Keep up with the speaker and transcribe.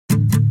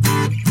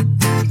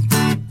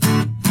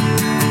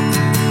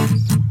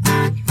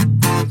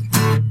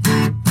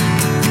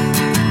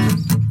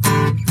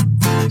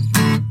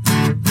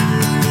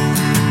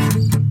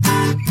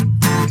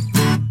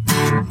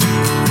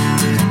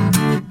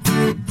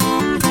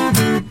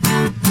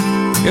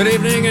Good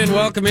evening and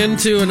welcome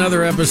into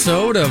another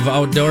episode of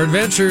Outdoor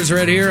Adventures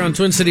right here on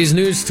Twin Cities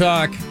News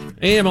Talk,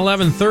 AM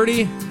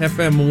 1130,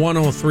 FM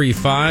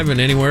 1035,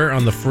 and anywhere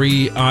on the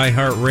free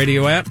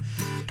iHeartRadio app.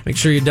 Make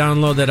sure you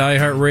download that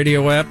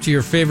iHeartRadio app to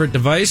your favorite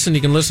device and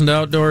you can listen to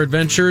Outdoor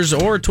Adventures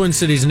or Twin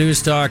Cities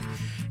News Talk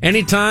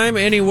anytime,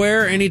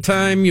 anywhere,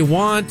 anytime you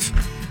want.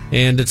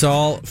 And it's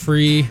all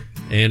free.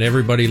 And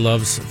everybody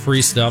loves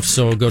free stuff,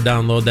 so go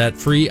download that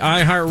free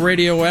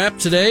iHeartRadio app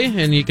today,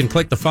 and you can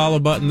click the follow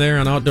button there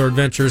on Outdoor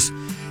Adventures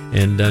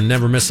and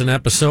never miss an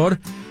episode.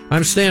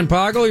 I'm Stan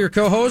Poggle, your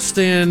co-host,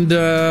 and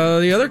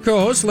the other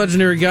co-host,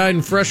 legendary guide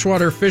and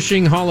freshwater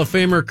fishing Hall of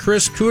Famer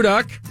Chris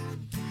Kudak,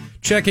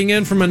 checking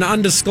in from an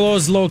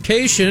undisclosed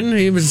location.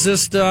 He was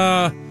just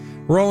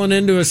rolling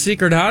into a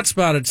secret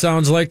hotspot, it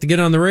sounds like, to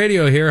get on the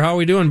radio here. How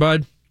we doing,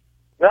 bud?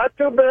 Not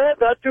too bad,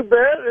 not too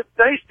bad. It's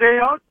a nice day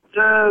out.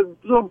 A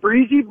little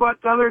breezy,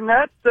 but other than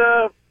that,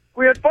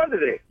 we had fun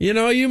today. You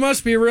know, you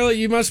must be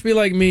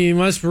like me. You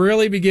must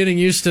really be getting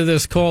used to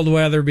this cold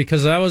weather,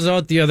 because I was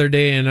out the other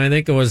day and I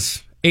think it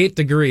was 8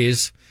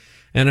 degrees,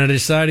 and I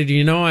decided,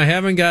 I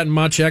haven't gotten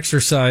much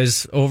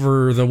exercise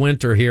over the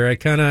winter here. I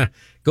kind of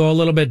go a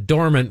little bit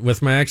dormant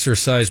with my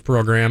exercise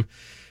program.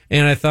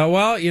 And I thought,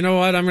 well, you know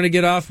what? I'm going to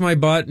get off my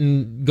butt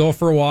and go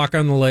for a walk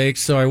on the lake.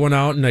 So I went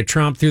out and I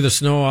tromped through the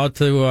snow out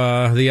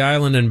to the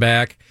island and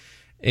back.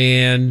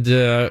 And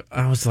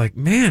I was like,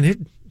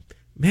 man,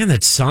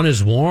 that sun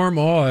is warm.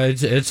 Oh,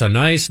 it's a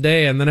nice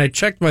day. And then I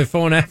checked my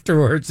phone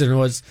afterwards, and it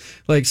was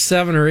like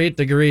 7 or 8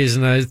 degrees.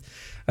 And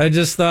I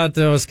just thought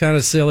that was kind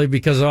of silly,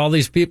 because all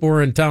these people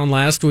were in town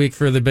last week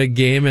for the big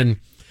game, and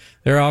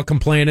they're all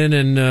complaining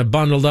and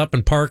bundled up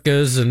in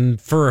parkas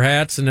and fur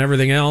hats and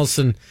everything else.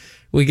 And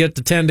we get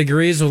to 10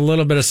 degrees with a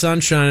little bit of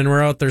sunshine, and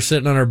we're out there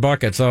sitting on our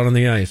buckets out on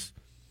the ice.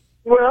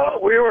 Well,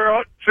 we were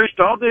out, fished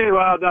all day,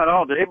 well, not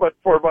all day, but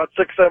for about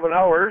 6-7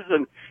 hours,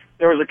 and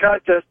there was a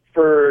contest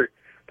for,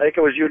 I think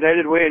it was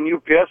United Way and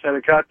UPS had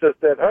a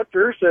contest at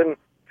Hunters, and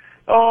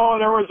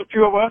there was a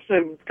few of us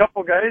and a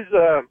couple guys,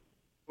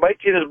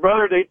 Mikey and his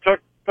brother, they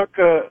took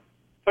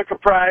a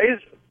prize,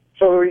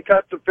 so we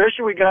caught some fish,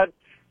 and we got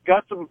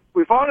some,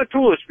 we found a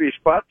tulipy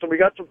spot, so we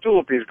got some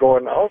tulipies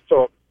going now,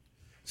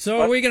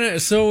 So are we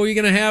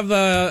gonna have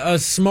a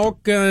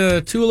smoke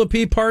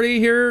tulipy party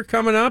here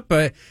coming up?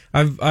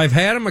 I've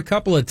had them a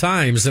couple of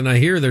times, and I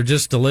hear they're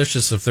just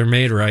delicious if they're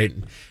made right.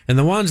 And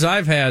the ones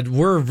I've had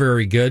were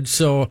very good.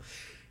 So,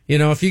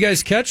 if you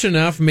guys catch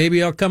enough,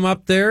 maybe I'll come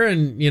up there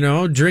and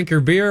drink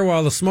your beer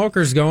while the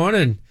smoker's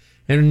going,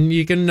 and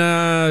you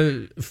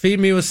can feed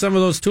me with some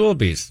of those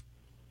tulipies.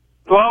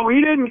 Well, we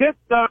didn't get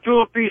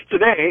tulipies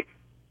today.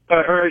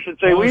 Or I should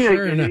say, we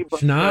didn't get any.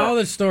 But, now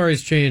the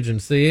story's changing,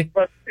 see?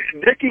 But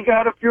Dickie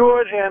got a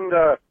few, and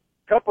a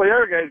couple of the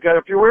other guys got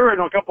a few. We were in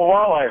a couple of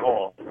walleye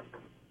holes.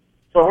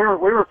 So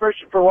we were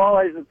fishing for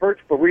walleyes and perch,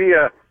 but we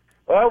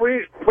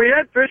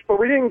had fish, but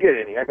we didn't get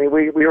any. I mean,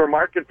 we were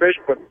marking fish,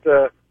 but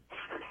it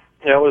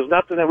was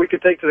nothing that we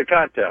could take to the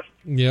contest.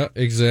 Yeah,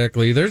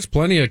 exactly. There's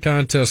plenty of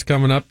contests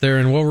coming up there,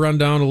 and we'll run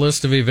down a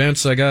list of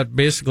events. I got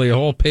basically a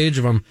whole page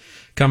of them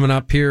coming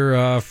up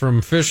here,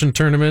 from fishing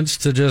tournaments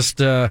to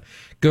just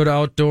good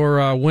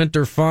outdoor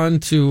winter fun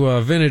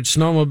to vintage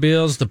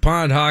snowmobiles to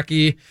pond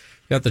hockey.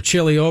 Got the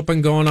Chili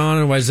Open going on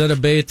in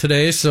Wayzata Bay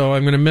today, so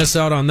I'm going to miss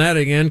out on that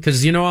again,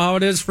 because you know how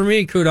it is for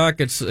me, Kudak.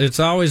 It's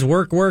always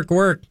work.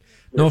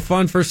 No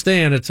fun for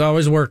Stan. It's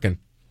always working.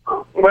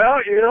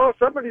 Well,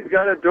 somebody's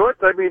got to do it.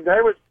 I mean,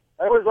 I was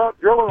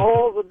out drilling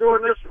holes and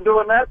doing this and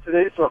doing that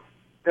today, so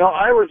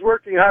I was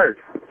working hard.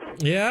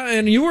 Yeah,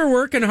 and you were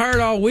working hard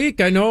all week.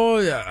 I know.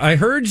 I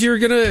heard you're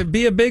going to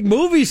be a big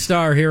movie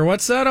star here.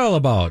 What's that all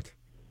about?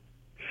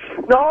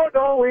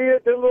 No, we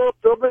did a little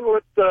filming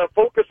with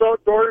Focus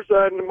Outdoors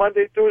on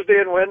Monday, Tuesday,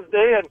 and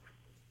Wednesday,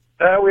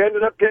 and we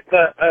ended up getting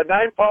a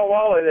 9-pound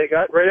walleye they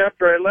got right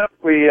after I left.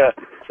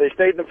 They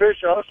stayed in the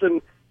fish house,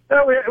 and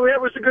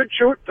it was a good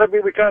shoot. I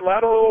mean, we caught a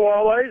lot of little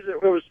walleyes.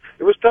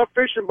 It was tough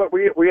fishing, but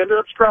we ended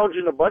up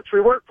scrounging a bunch.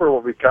 We worked for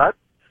what we caught,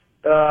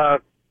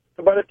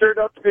 but it turned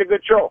out to be a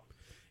good show.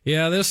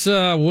 Yeah, this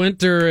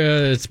winter,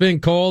 it's been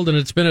cold and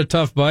it's been a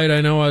tough bite.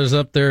 I know I was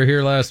up there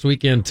here last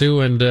weekend too,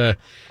 and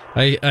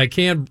I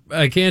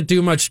can't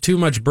do too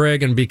much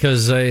bragging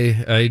because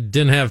I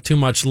didn't have too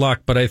much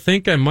luck, but I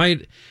think I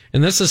might.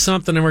 And this is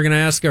something that we're going to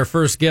ask our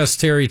first guest.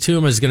 Terry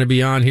Tuma is going to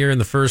be on here in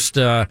the first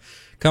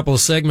couple of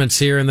segments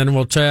here, and then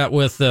we'll chat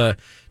with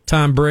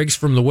Tom Briggs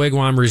from the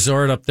Wigwam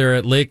Resort up there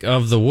at Lake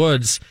of the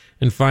Woods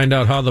and find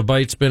out how the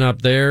bite's been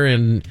up there,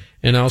 and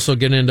also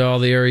get into all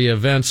the area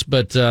events.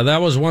 But that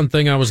was one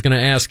thing I was going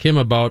to ask him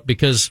about,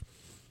 because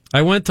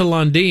I went to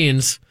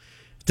Lundine's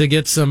to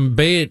get some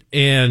bait,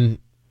 and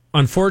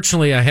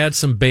unfortunately I had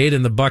some bait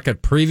in the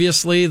bucket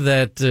previously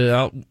that,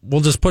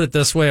 we'll just put it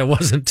this way, it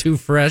wasn't too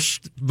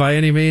fresh by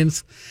any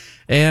means.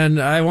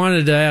 And I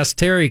wanted to ask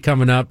Terry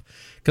coming up,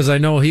 because I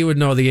know he would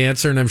know the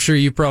answer, and I'm sure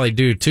you probably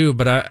do too.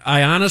 But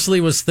I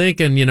honestly was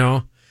thinking,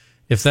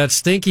 if that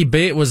stinky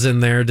bait was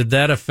in there, did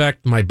that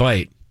affect my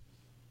bite?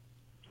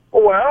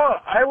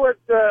 Well, I would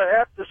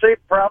have to say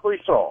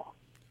probably so.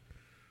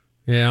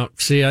 Yeah.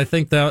 See, I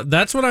think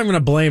that's what I'm going to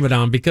blame it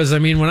on, because, I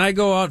mean, when I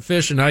go out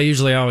fishing, I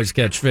usually always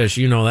catch fish.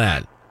 You know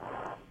that.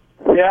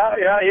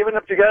 Yeah. Even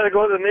if you got to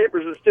go to the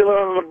neighbors and steal it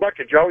out of the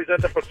bucket, you always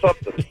end up with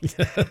something.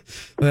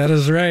 That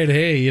is right.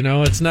 Hey,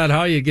 it's not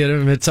how you get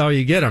them, it's how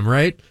you get them,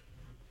 right?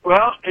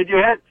 Well, and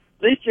at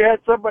least you had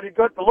somebody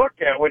good to look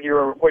at when you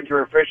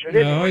were fishing.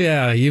 Anyway. Oh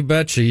yeah, you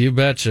betcha.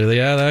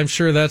 Yeah, I'm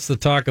sure that's the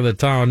talk of the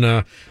town.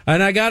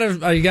 And I got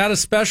a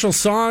special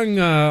song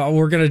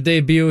we're gonna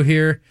debut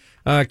here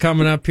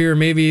coming up here,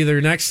 maybe either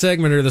next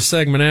segment or the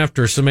segment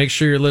after. So make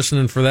sure you're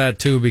listening for that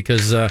too,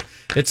 because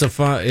it's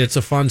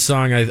a fun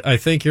song. I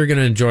think you're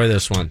gonna enjoy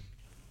this one.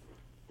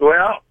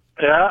 Well,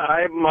 yeah,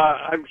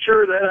 I'm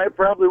sure that I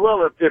probably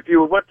will if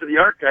you went to the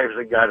archives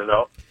and got it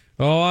out.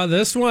 Oh,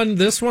 this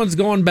one's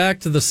going back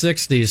to the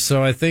 60s,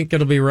 so I think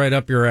it'll be right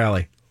up your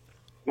alley.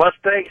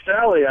 Mustang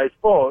Sally, I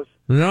suppose.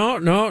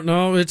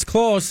 No, it's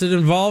close. It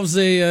involves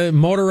a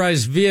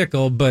motorized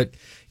vehicle, but,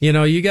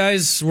 you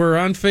guys were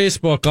on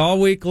Facebook all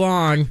week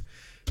long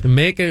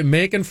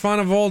making fun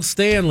of old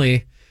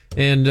Stanley,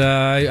 and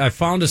I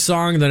found a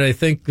song that I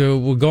think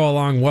will go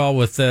along well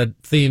with that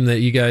theme that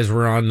you guys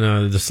were on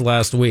this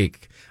last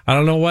week. I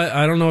don't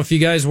know if you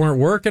guys weren't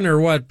working or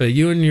what, but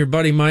you and your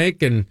buddy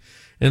Mike and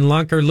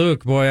Lunker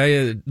Luke,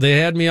 boy, they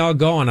had me all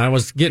going. I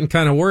was getting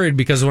kind of worried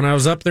because when I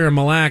was up there in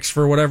Mille Lacs,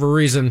 for whatever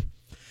reason,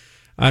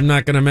 I'm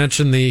not going to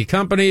mention the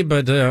company,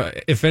 but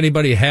if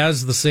anybody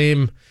has the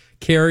same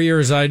carrier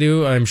as I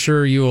do, I'm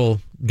sure you will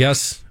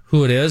guess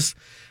who it is.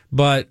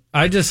 But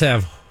I just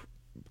have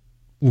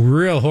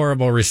real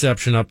horrible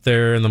reception up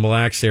there in the Mille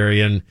Lacs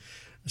area, and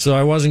so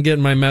I wasn't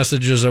getting my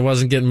messages, I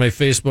wasn't getting my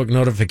Facebook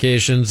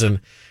notifications, and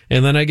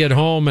then I get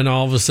home, and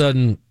all of a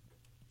sudden,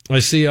 I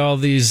see all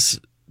these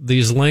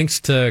links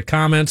to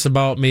comments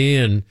about me,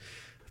 and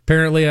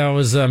apparently I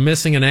was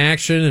missing in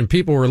action, and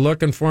people were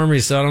looking for me,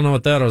 so I don't know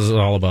what that was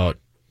all about.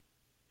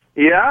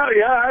 Yeah,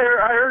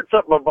 I heard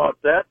something about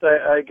that.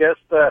 I guess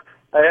I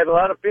had a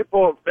lot of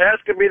people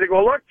asking me to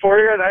go look for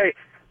you, and I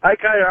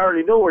kind of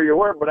already knew where you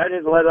were, but I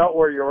didn't let out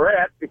where you were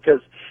at,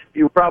 because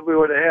you probably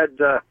would have had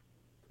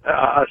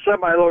a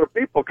semi-load of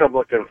people come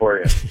looking for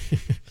you.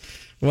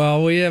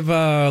 Well, we have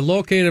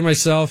located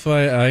myself.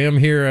 I am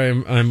here.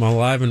 I'm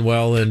alive and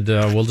well, and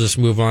we'll just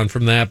move on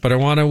from that. But I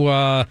want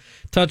to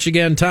touch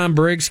again. Tom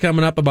Briggs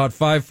coming up about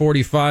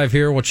 5:45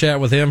 here. We'll chat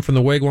with him from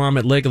the Wigwam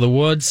at Lake of the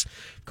Woods.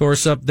 Of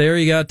course, up there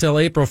you got till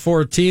April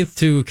 14th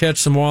to catch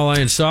some walleye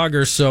and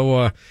sauger.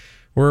 So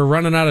we're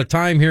running out of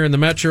time here in the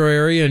metro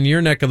area. In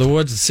your neck of the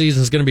woods, the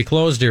season's going to be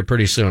closed here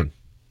pretty soon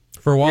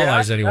for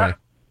walleyes, anyway.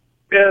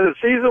 Yeah, the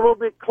season will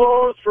be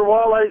closed for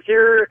walleyes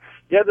here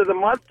the end of the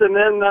month, and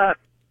then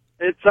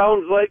it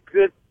sounds like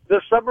this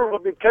summer will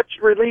be catch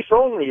and release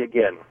only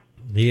again.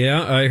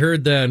 Yeah, I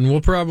heard that, and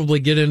we'll probably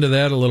get into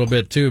that a little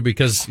bit too,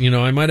 because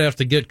I might have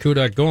to get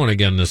Kudak going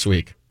again this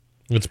week.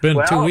 It's been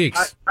 2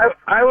 weeks.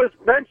 I was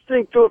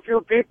mentioning to a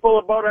few people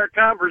about our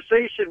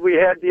conversation we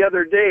had the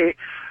other day,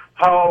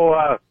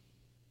 how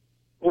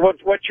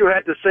what you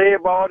had to say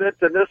about it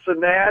and this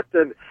and that,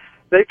 and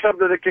they come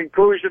to the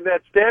conclusion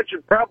that Stan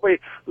should probably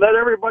let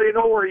everybody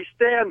know where he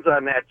stands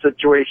on that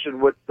situation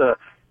with the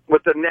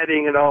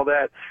netting and all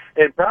that,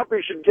 and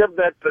probably should give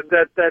that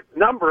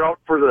number out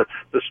for the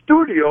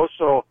studio,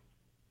 so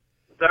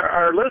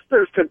our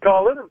listeners can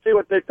call in and see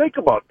what they think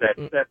about that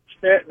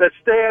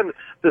Stan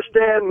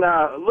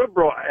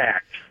Liberal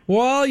Act.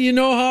 Well, you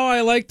know how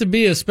I like to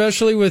be,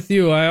 especially with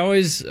you. I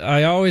always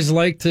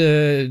like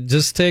to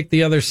just take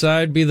the other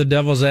side, be the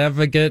devil's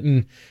advocate,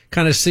 and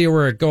kind of see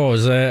where it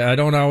goes. I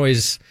don't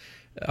always.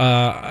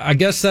 I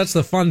guess that's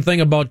the fun thing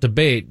about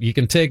debate. You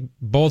can take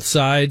both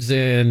sides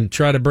and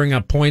try to bring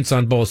up points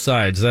on both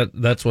sides.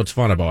 That's what's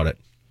fun about it.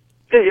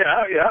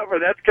 Yeah, but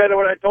that's kind of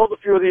what I told a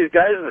few of these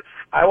guys.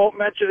 I won't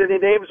mention any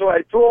names who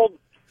I told,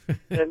 and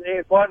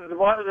they wanted to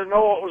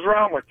know what was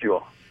wrong with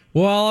you.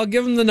 Well, I'll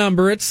give them the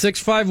number. It's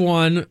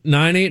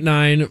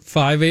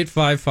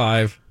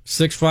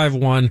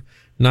 651-989-5855,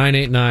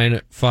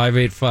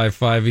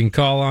 651-989-5855. You can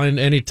call on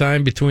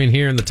anytime between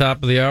here and the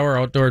top of the hour.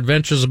 Outdoor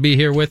Adventures will be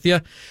here with you.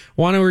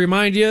 Want to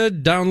remind you,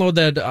 download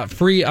that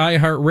free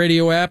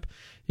iHeartRadio app.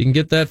 You can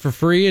get that for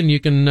free, and you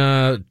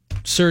can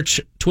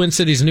search Twin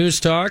Cities News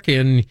Talk,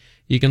 and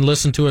you can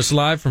listen to us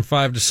live from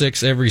 5 to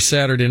 6 every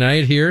Saturday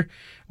night here.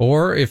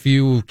 Or if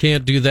you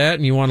can't do that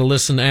and you want to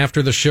listen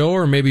after the show,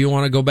 or maybe you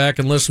want to go back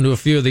and listen to a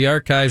few of the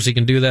archives, you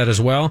can do that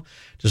as well.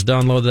 Just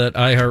download that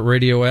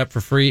iHeartRadio app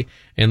for free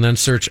and then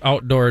search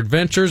Outdoor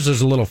Adventures.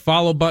 There's a little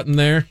follow button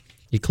there.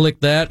 You click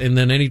that, and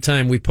then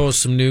anytime we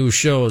post some new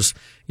shows,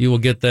 you will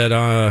get that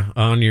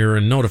on your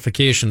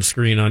notification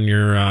screen on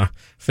your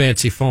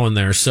fancy phone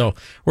there. So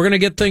we're going to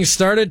get things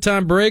started.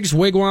 Tom Briggs,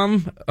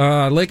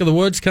 Wigwam, Lake of the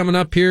Woods coming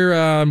up here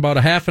in about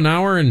a half an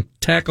hour, and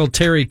tackle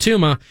Terry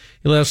Tuma.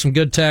 He'll have some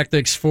good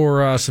tactics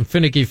for some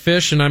finicky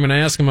fish, and I'm going to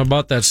ask him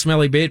about that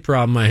smelly bait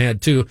problem I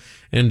had too,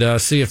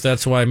 and see if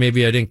that's why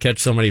maybe I didn't catch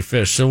so many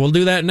fish. So we'll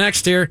do that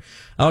next here.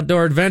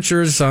 Outdoor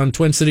Adventures on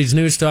Twin Cities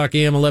News Talk,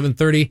 AM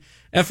 1130,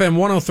 FM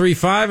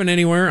 103.5, and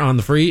anywhere on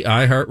the free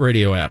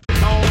iHeartRadio app.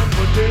 On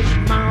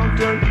this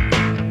mountain,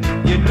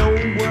 you know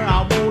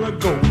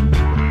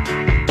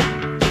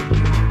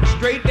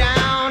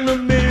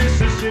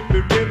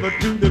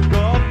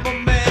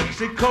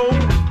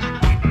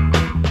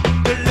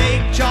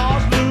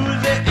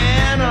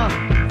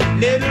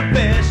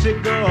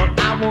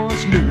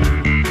once knew.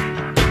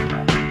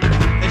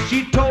 And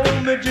she told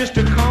me just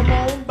to come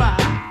on by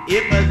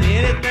if there's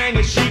anything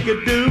that she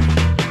could do.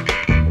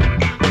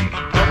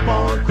 Up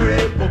on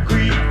Cripple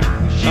Creek.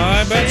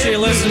 I bet you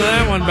listened to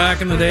that one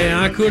back in the day,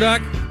 huh,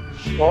 Kudak?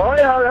 Oh,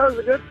 yeah, that was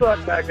a good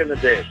song back in the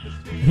day.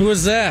 Who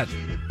was that?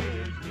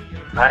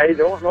 I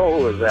don't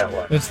know who that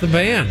was. It's the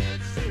band.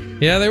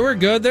 Yeah, they were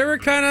good. They were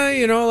kind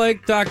of,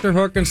 like Dr.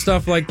 Hook and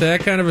stuff like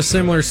that, kind of a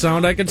similar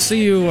sound. I could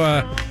see you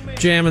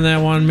jamming that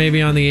one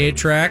maybe on the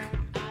 8-track.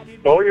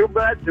 Oh, you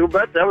bet. You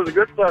bet. That was a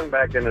good song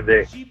back in the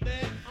day.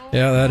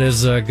 Yeah, that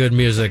is good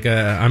music.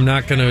 I'm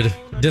not going to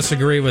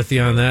disagree with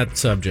you on that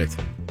subject.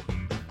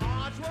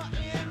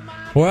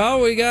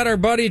 Well, we got our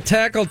buddy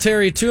Tackle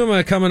Terry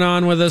Tuma coming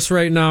on with us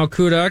right now,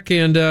 Kudak,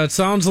 and it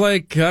sounds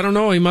like, I don't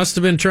know, he must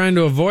have been trying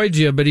to avoid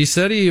you, but he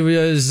said he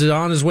was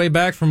on his way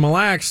back from Mille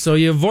Lacs, so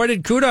you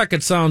avoided Kudak,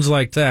 it sounds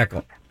like,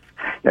 Tackle.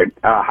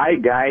 Hi,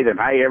 guys, and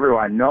hi,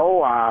 everyone.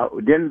 No,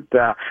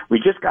 we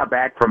just got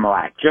back from Mille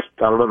Lacs just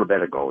a little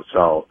bit ago,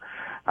 so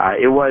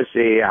it was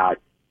a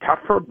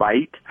tougher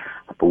bite,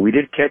 but we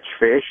did catch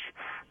fish,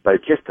 but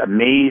it's just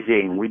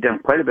amazing. We've done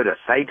quite a bit of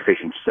sight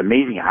fishing. It's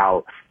amazing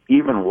how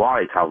even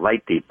walleyes, how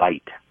light they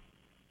bite.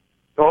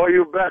 Oh,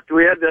 you bet.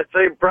 We had that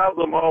same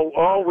problem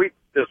all week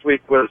this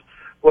week was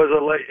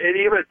a lake. And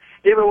even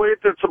we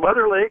went to some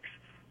other lakes,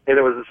 and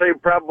it was the same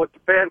problem with the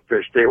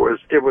panfish.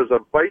 It was a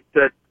bite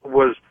that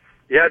was,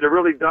 you had to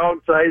really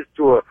downsize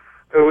to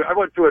I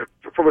went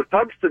from a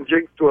tungsten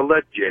jig to a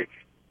lead jig.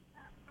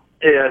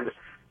 And,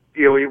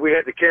 we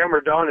had the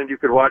camera down and you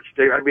could watch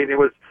it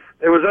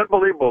was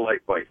unbelievable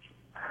lake bites.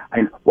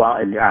 And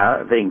the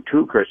other thing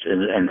too, Chris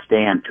and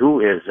Stan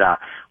too, is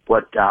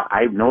what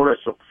I've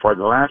noticed for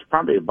the last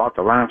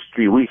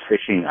 3 weeks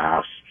fishing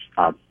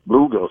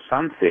bluegill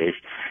sunfish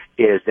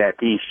is that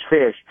these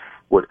fish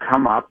would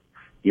come up,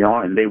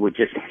 and they would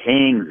just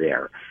hang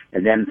there.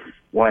 And then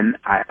when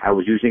I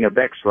was using a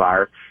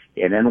Vexilar,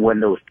 and then when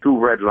those two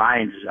red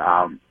lines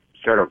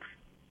sort of,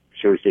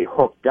 shall we say,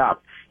 hooked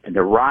up, and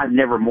the rod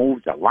never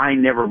moved, the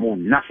line never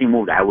moved, nothing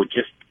moved,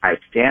 I'd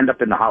stand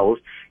up in the house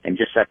and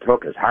just set the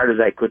hook as hard as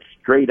I could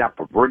straight up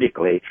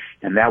vertically,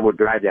 and that would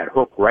drive that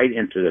hook right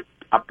into the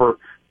upper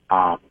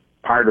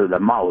part of the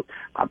mouth,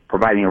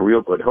 providing a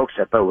real good hook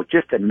set. But it was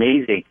just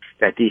amazing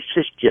that these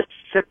fish just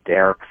sit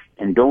there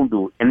and don't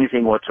do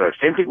anything whatsoever.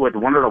 Same thing with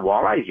one of the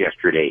walleyes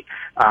yesterday.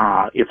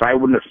 If I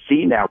wouldn't have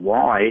seen that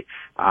walleye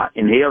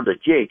inhale the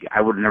jig,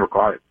 I would have never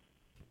caught it.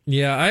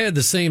 Yeah, I had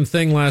the same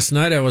thing last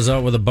night. I was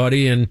out with a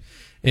buddy,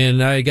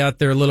 and I got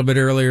there a little bit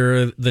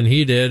earlier than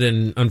he did,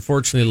 and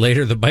unfortunately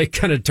later the bite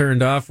kind of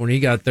turned off when he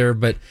got there.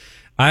 But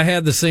I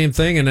had the same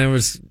thing, and I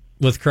was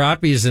with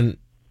crappies, and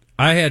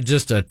I had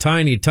just a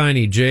tiny,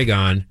 tiny jig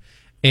on,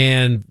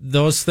 and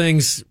those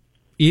things,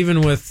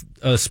 even with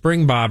a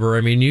spring bobber,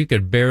 you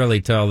could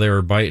barely tell they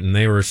were biting.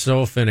 They were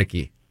so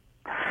finicky.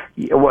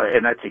 Yeah, well,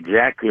 and that's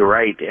exactly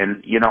right.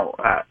 And,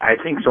 I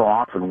think so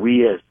often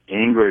we as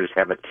anglers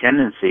have a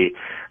tendency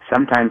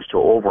sometimes to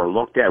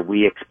overlook that.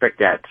 We expect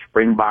that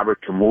spring bobber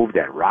to move,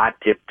 that rod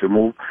tip to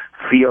move,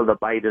 feel the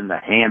bite in the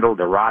handle,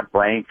 the rod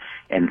playing.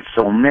 And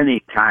so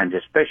many times,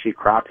 especially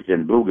crappies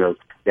and bluegills,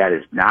 that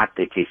is not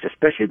the case.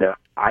 Especially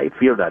I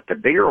feel that the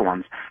bigger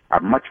ones are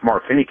much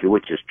more finicky,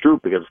 which is true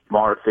because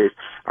smaller fish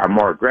are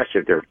more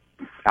aggressive. They're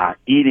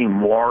eating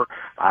more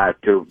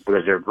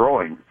because they're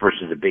growing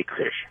versus the big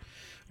fish.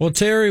 Well,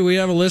 Terry, we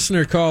have a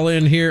listener call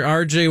in here.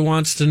 RJ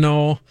wants to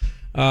know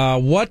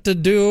what to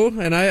do,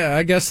 and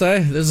I guess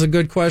this is a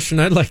good question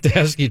I'd like to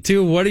ask you,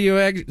 too. What do you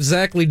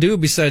exactly do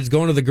besides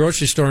going to the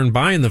grocery store and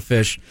buying the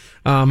fish?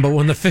 But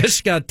when the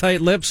fish got tight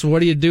lips,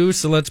 what do you do?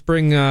 So let's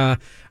bring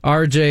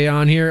RJ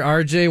on here.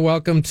 RJ,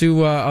 welcome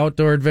to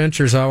Outdoor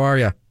Adventures. How are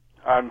you?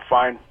 I'm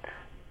fine.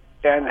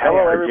 And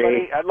hello,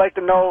 everybody. I'd like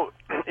to know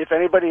if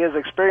anybody has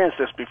experienced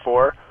this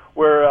before,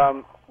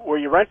 where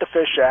you rent a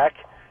fish shack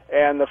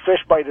and the fish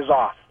bite is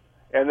off.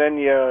 And then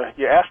you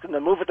ask them to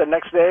move it the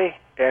next day,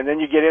 and then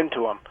you get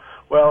into them.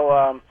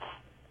 Well,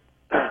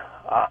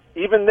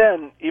 even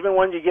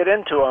when you get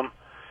into them,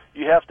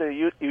 you have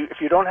to.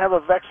 If you don't have a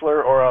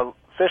Vexilar or a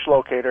fish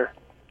locator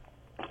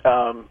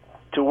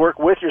to work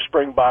with your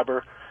spring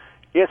bobber,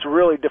 it's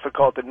really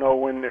difficult to know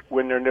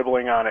when they're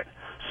nibbling on it.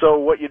 So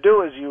what you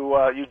do is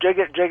you jig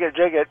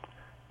it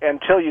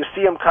until you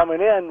see them coming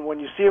in.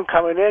 When you see them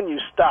coming in, you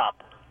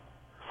stop.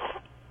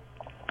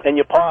 And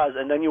you pause,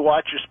 and then you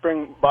watch your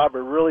spring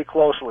bobber really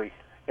closely.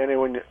 And then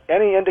when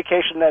any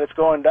indication that it's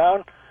going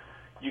down,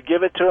 you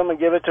give it to them,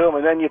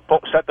 and then you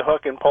set the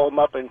hook and pull them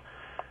up. And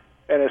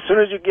as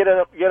soon as you get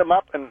them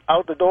up and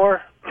out the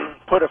door,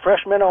 put a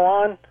fresh minnow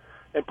on,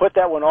 and put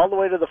that one all the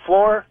way to the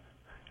floor,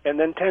 and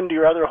then tend to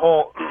your other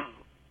hole.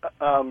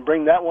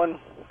 Bring that one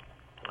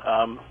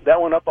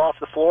up off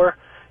the floor,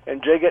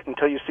 and jig it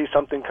until you see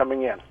something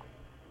coming in.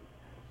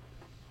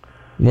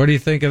 What do you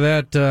think of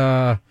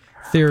that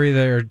theory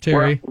there,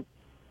 Terry?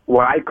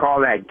 Well, I call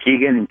that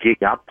jig in and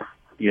jig up.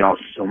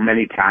 So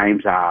many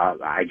times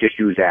I just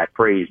use that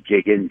phrase,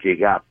 jig in,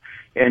 jig up.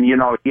 And,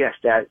 yes,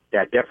 that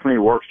definitely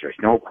works. There's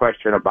no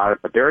question about it.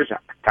 But there's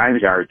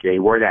times, RJ,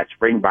 where that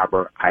spring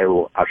bobber, I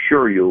will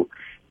assure you,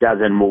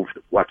 doesn't move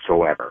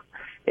whatsoever.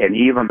 And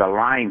even the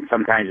line,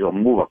 sometimes it'll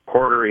move a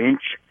quarter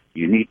inch.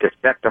 You need to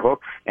set the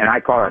hook. And I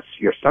call it,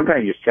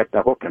 sometimes you set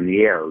the hook in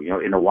the air,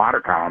 in the water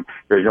column.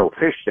 There's no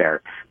fish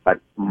there. But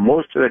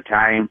most of the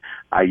time,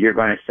 you're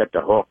going to set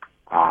the hook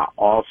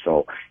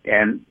also.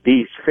 And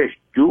these fish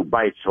do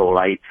bite so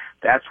light.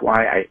 That's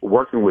why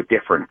working with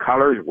different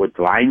colors, with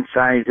line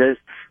sizes,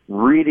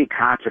 really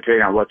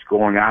concentrate on what's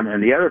going on.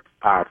 And the other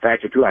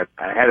factor too, I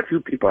had a few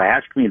people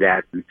ask me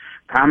that and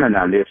comment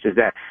on this, is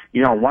that,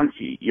 once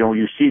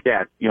you see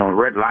that,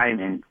 red line,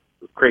 and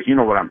Chris, you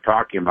know what I'm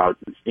talking about,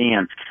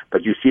 Stan,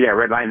 but you see that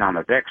red line on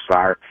the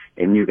Vexilar,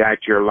 and you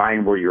got your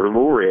line where your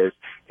lure is,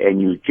 and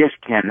you just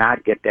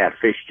cannot get that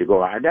fish to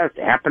go. That's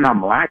happened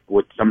on black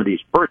with some of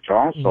these perch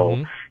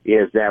also,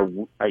 is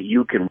that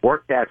you can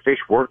work that fish,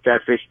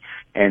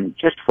 and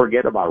just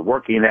forget about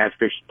working that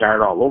fish,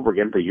 start all over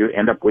again, but you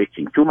end up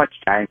wasting too much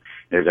time.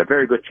 There's a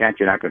very good chance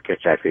you're not going to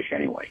catch that fish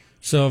anyway.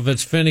 So if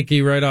it's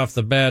finicky right off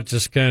the bat,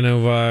 just kind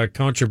of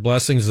count your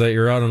blessings that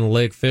you're out on the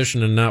lake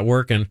fishing and not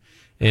working,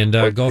 and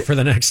go for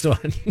the next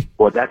one.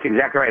 Well, that's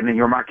exactly right. And then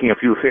you're marking a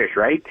few fish,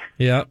 right?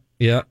 Yeah.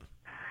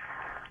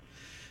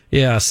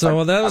 Yeah,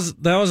 so that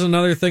was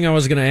another thing I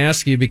was going to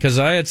ask you, because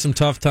I had some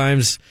tough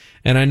times,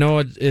 and I know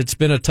it's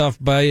been a tough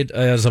bite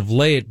as of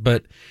late,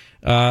 but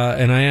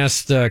and I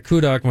asked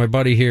Kudak, my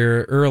buddy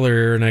here,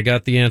 earlier, and I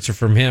got the answer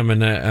from him,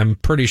 and I'm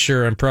pretty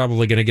sure I'm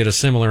probably going to get a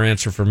similar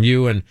answer from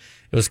you, and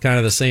it was kind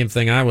of the same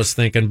thing I was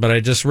thinking, but I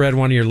just read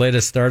one of your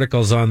latest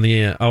articles on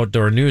the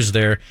Outdoor News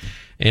there,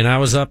 and I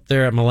was up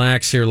there at Mille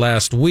Lacs here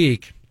last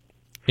week,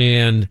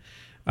 and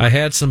I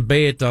had some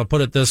bait. I'll put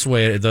it this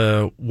way.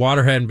 The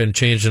water hadn't been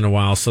changed in a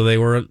while, so they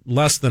were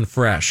less than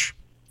fresh.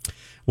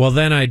 Well,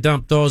 then I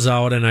dumped those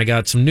out, and I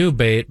got some new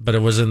bait, but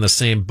it was in the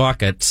same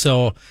bucket.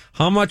 So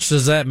how much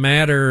does that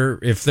matter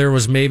if there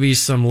was maybe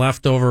some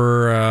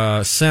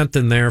leftover scent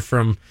in there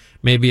from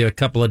maybe a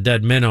couple of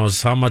dead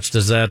minnows? How much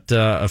does that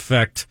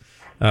affect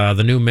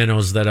the new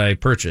minnows that I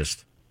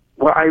purchased?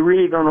 Well, I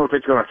really don't know if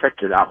it's going to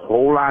affect it a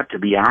whole lot, to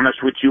be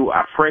honest with you.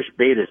 Fresh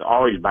bait is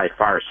always by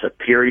far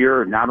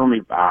superior. Not only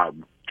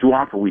too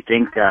often we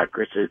think,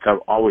 Chris, it's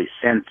always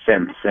scent.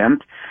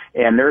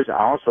 And there's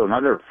also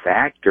another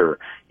factor,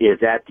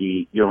 is that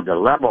the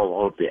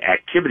level of the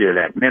activity of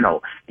that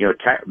minnow.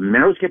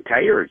 Minnows get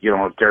tired,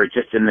 if they're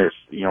just in this,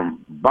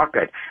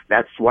 bucket.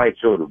 That's why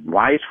it's so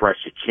wise for us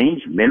to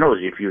change minnows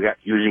if you're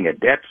using a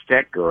dead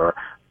stick or a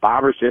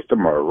bobber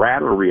system or a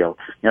rattle reel.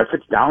 If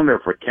it's down there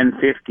for 10,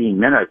 15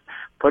 minutes,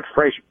 put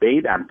fresh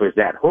bait on, because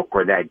that hook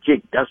or that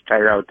jig does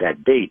tire out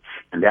that bait,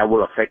 and that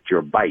will affect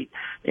your bite.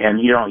 And,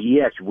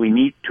 yes, we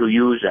need to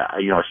use,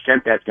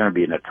 scent that's going to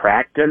be an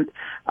attractant,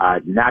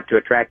 not to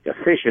attract the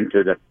fish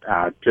into to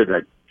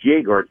the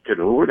jig or to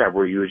the lure that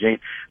we're using,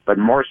 but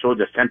more so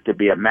the scent to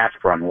be a mask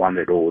for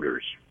unwanted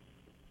odors.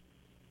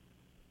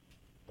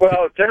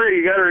 Well, Terry,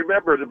 you got to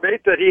remember, the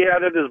bait that he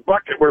had in his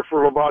bucket were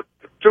from about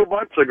 2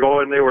 months ago,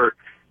 and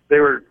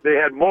they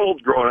had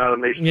molds growing out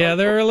of them. Yeah,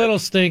 they're a little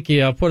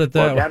stinky. I'll put it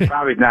that way. That's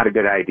probably not a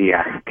good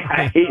idea,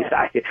 guys.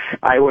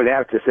 I would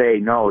have to say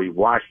no. You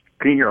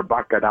clean your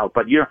bucket out.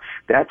 But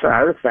that's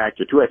another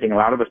factor too. I think a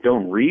lot of us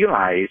don't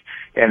realize,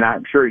 and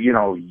I'm sure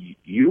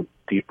you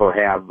people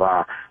have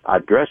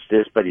addressed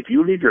this. But if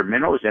you leave your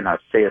minnows in a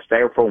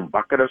styrofoam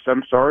bucket of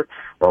some sort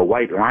or a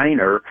white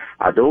liner,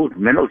 those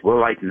minnows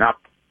will lighten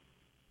up.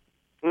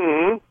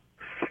 Mm-hmm.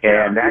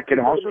 And that can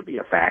also be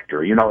a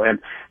factor,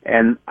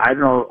 and I don't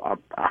know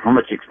how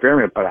much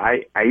experiment, but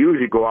I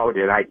usually go out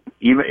and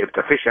even if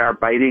the fish are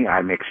biting,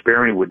 I'm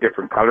experimenting with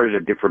different colors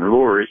and different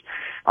lures,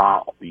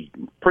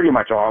 pretty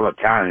much all the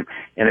time.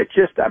 And it's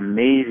just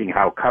amazing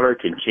how color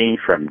can change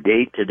from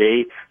day to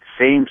day,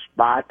 same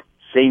spot,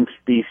 same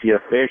species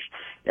of fish,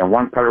 and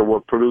one color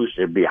will produce,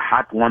 it'll be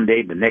hot one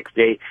day, the next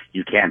day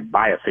you can't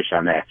buy a fish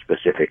on that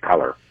specific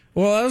color.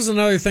 Well, that was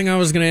another thing I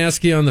was going to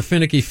ask you on the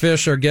finicky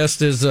fish. Our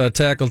guest is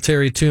Tackle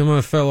Terry Tuma,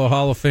 a fellow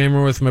Hall of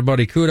Famer with my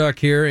buddy Kudak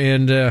here,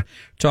 and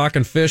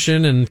talking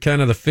fishing and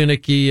kind of the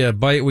finicky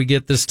bite we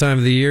get this time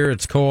of the year.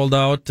 It's cold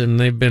out, and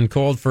they've been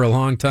cold for a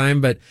long time.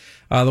 But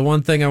the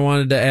one thing I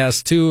wanted to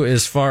ask, too,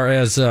 as far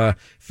as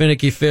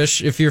finicky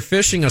fish, if you're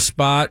fishing a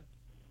spot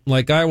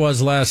like I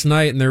was last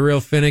night and they're real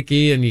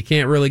finicky and you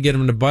can't really get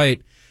them to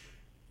bite,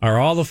 are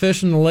all the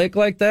fish in the lake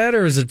like that,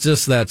 or is it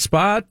just that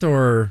spot,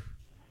 or...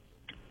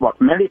 Well,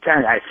 many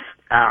times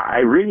I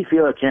really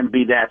feel it can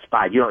be that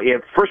spot.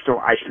 First of all,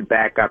 I should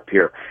back up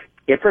here.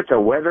 If it's a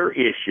weather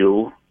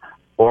issue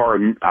or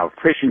a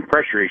fishing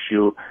pressure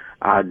issue,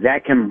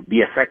 that can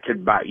be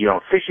affected by,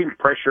 fishing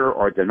pressure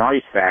or the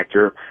noise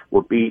factor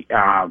will be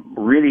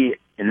really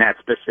in that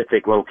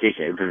specific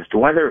location. If it's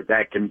weather,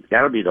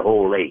 that'll be the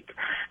whole lake.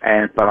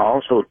 But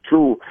also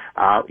too,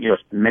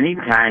 many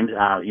times,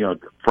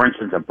 for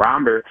instance, a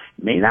bomber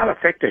may not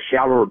affect a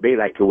shallower bay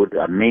like it would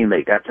a main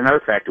lake. That's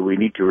another factor we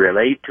need to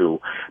relate to.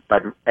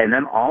 And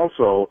then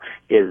also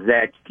is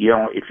that,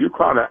 if you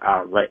caught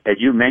like, as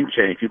you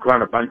mentioned, if you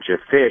caught a bunch of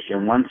fish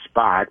in one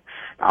spot,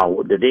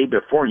 the day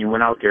before and you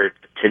went out there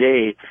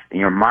today and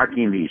you're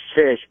marking these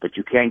fish, but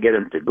you can't get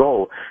them to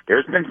go,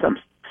 there's been some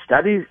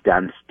studies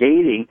done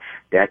stating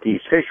that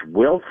these fish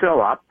will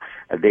fill up.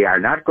 They are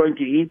not going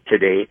to eat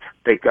today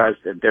because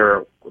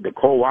the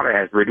cold water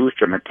has reduced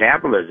their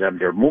metabolism,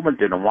 their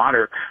movement in the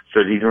water,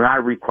 so they do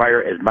not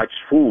require as much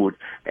food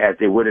as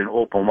they would in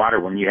open water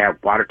when you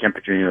have water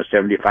temperature,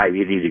 75,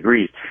 80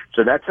 degrees.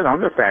 So that's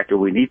another factor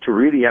we need to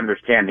really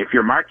understand. If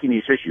you're marking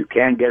these fish, you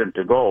can get them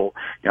to go.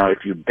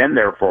 If you've been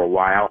there for a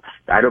while,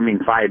 I don't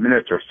mean 5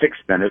 minutes or 6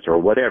 minutes or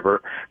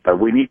whatever, but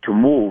we need to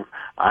move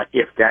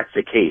if that's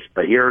the case.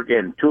 But here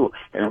again, too,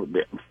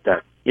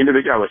 the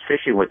individual I was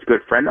fishing with, a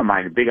good friend of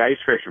mine, a big ice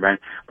fisherman,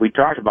 we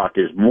talked about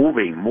this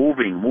moving.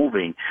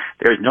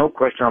 There's no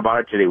question about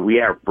it today. We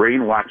are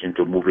brainwashed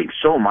into moving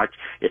so much,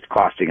 it's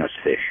costing us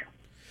fish.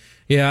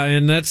 Yeah,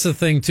 and that's the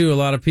thing, too. A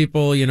lot of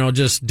people,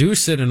 just do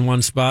sit in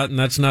one spot, and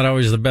that's not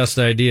always the best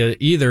idea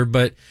either,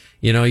 but,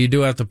 you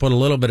do have to put a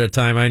little bit of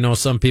time. I know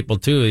some people,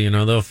 too,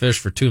 they'll fish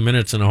for 2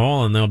 minutes in a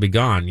hole, and they'll be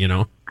gone,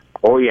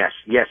 Oh, yes,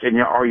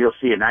 and or you'll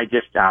see, and I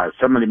just,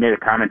 somebody made a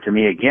comment to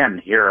me again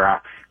here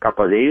a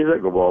couple of days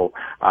ago,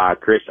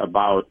 Chris,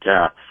 about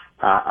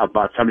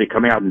somebody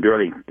coming out and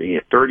drilling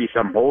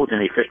 30-some holes, and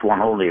they fished one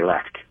hole and they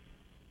left.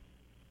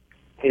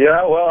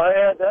 Yeah, well, I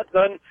had that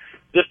done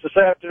just this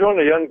afternoon.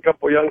 A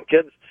couple of young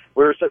kids,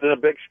 we were sitting in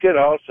a big skid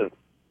house, and,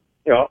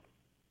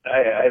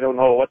 I don't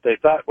know what they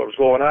thought what was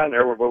going on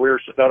there, but we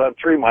were sitting out on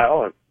 3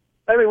 Mile, and,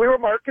 we were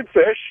marking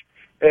fish,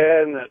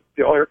 and,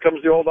 here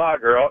comes the old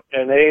auger out,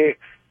 and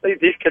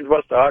these kids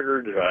must have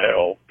augered,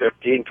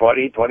 15,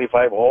 20,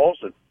 25 holes,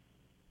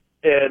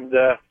 and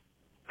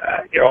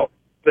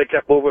they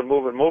kept moving,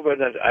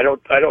 and I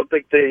don't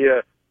think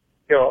they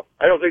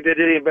did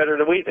any better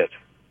than we did.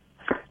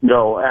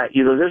 No,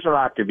 there's a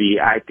lot to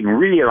be, I think,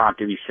 really a lot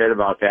to be said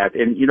about that.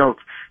 And,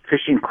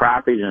 fishing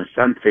crappies and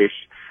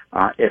sunfish,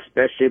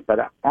 especially,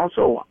 but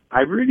also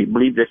I really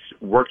believe this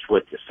works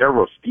with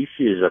several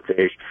species of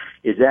fish,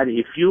 is that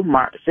if you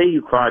say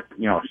you caught,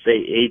 say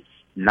 8,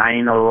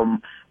 9 of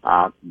them,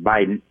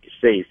 by,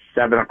 say,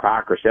 7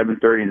 o'clock or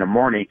 7:30 in the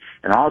morning,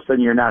 and all of a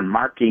sudden you're not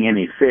marking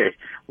any fish,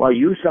 well,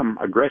 use some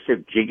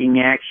aggressive jigging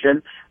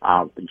action,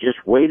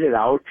 just wait it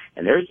out,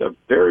 and there's a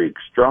very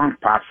strong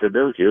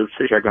possibility those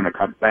fish are going to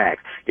come back.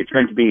 It's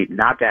going to be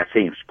not that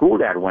same school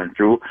that went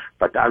through,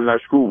 but that other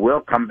school will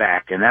come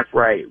back, and that's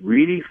where I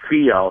really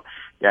feel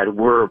that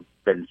we're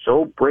been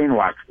so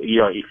brainwashed.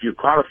 If you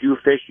caught a few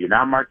fish, you're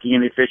not marking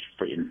any fish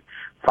in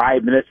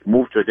 5 minutes,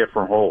 move to a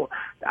different hole.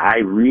 I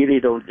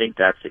really don't think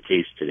that's the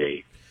case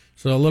today.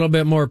 So a little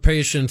bit more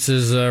patience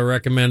is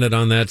recommended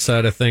on that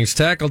side of things.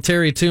 Tackle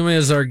Terry Tuma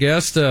is our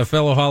guest,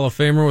 fellow Hall of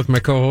Famer with my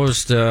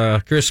co-host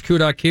Chris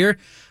Kudak here.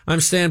 I'm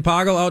Stan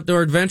Poggle,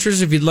 Outdoor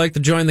Adventures. If you'd like to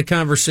join the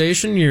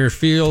conversation, you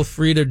feel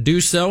free to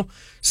do so.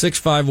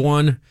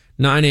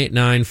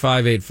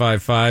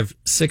 651-989-5855,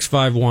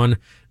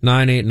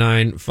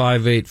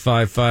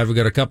 651-989-5855. We've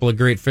got a couple of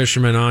great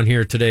fishermen on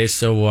here today,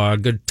 so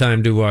good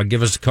time to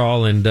give us a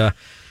call and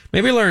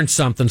maybe learn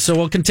something. So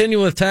we'll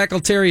continue with Tackle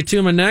Terry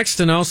Tuma next,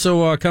 and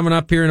also coming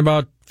up here in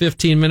about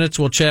 15 minutes,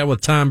 we'll chat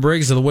with Tom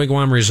Briggs of the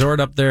Wigwam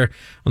Resort up there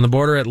on the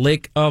border at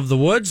Lake of the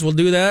Woods. We'll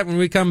do that when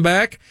we come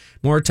back.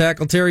 More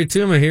Tackle Terry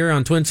Tuma here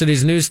on Twin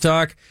Cities News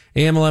Talk,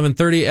 AM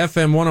 1130,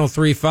 FM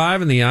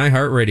 103.5, and the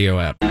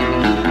iHeartRadio app.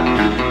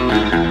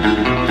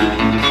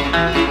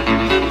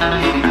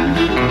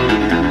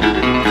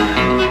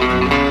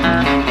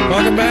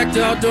 Welcome back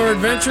to Outdoor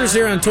Adventures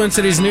here on Twin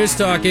Cities News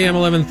Talk, AM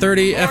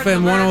 1130,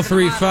 FM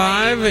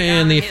 103.5,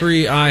 and the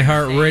free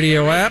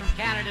iHeartRadio app.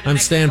 I'm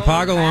Stan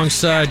Poggle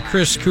alongside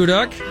Chris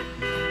Kudak.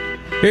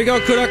 Here you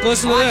go, Kudak,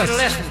 listen to this. I wanted to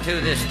listen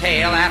to this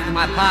tale after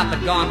my pop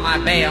had gone my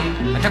bail.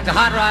 I took the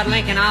hot rod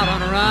Lincoln out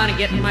on a run and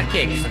getting my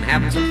kicks and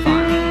having some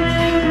fun.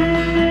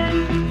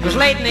 It was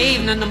late in the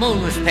evening, the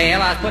moon was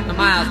pale. I was putting the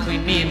miles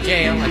between me and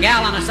jail. A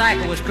gal on a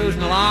cycle was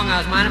cruising along. I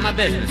was minding my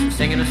business and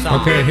singing a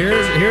song. Okay,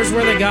 here's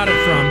where they got it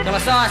from. Till I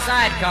saw a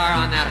sidecar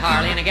on that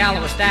Harley, and a gal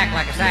that was stacked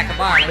like a sack of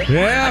barley.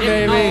 Yeah, I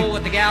didn't baby. know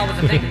what the gal was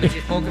thinking, but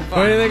she's poking fun.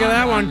 What do you think of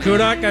that one,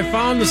 Kudak? I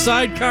found the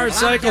sidecar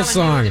cycle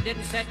song.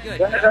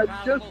 That's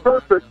just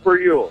perfect for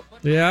you.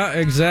 Yeah,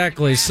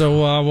 exactly.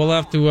 So we'll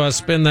have to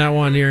spin that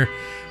one here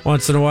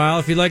once in a while.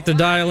 If you'd like to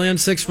dial in,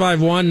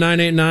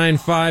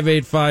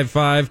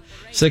 651-989-5855,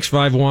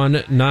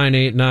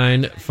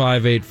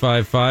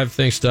 651-989-5855.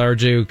 Thanks to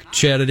RJ who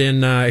chatted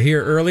in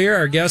here earlier.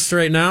 Our guest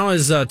right now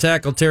is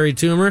Tackle Terry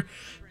Tuma,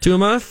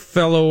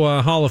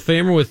 fellow Hall of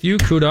Famer with you,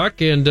 Kudak,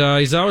 and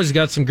he's always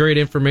got some great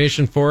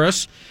information for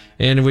us.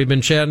 And we've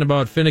been chatting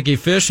about finicky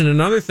fish. And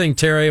another thing,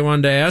 Terry, I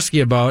wanted to ask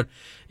you about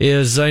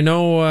is I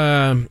know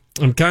I'm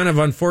kind of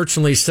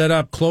unfortunately set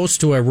up close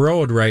to a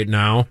road right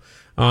now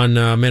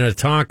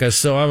Minnetonka.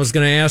 So I was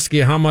going to ask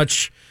you how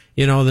much,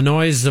 the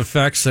noise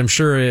affects. I'm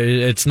sure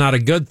it's not a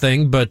good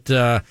thing, but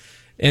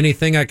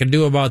anything I can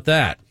do about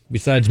that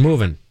besides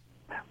moving?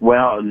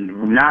 Well,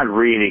 not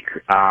really.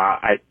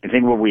 I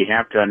think what we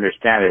have to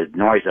understand is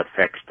noise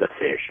affects the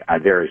fish.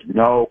 There is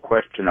no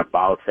question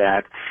about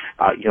that.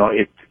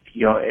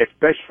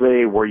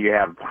 Especially where you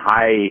have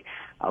high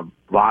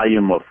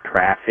volume of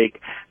traffic.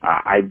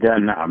 I've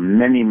done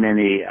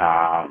many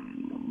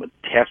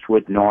tests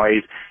with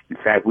noise. In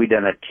fact, we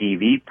done a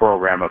TV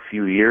program a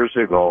few years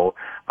ago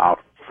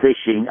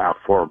fishing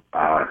for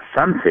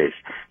sunfish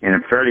in a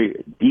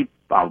fairly deep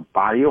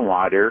body of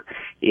water,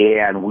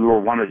 and we were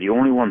one of the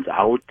only ones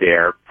out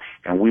there.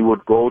 And we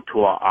would go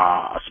to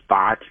a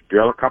spot,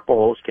 drill a couple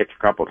holes, catch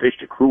a couple of fish.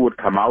 The crew would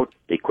come out,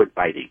 they quit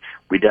biting.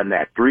 We done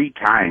that 3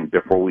 times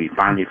before we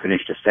finally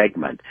finished a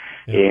segment.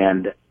 Yeah.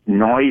 And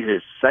noise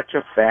is such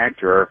a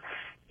factor.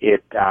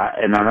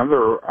 And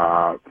another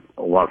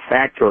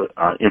factual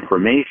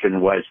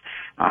information was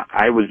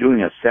I was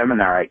doing a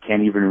seminar. I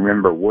can't even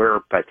remember where,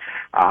 but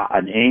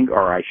a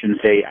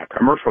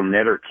commercial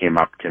netter came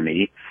up to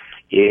me.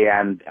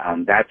 And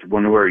that's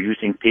when we were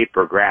using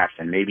paper graphs,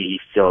 and maybe he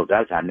still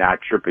does. I'm not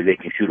sure, but they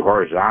can shoot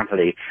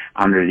horizontally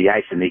under the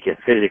ice, and they can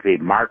physically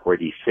mark where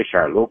these fish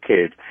are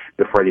located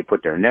before they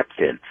put their nets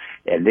in.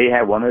 And they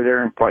had one of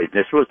their employees.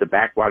 This was the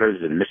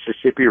backwaters of the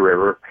Mississippi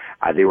River.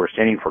 They were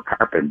sending for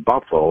carp and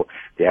buffalo.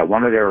 They had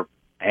one of their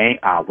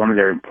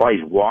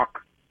employees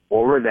walk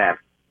over that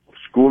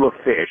school of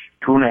fish,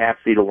 2.5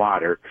 feet of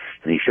water,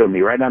 and he showed me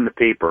right on the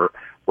paper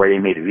where they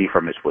made a V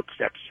from his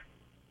footsteps.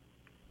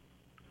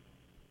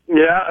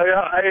 Yeah,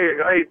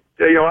 I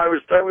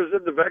was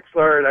in the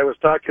Vexlar, and I was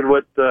talking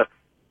with the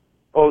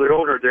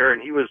owner there,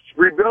 and he was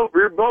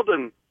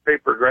rebuilding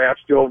paper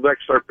graphs, the old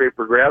Vexlar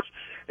paper graphs,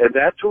 and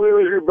that's who he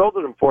was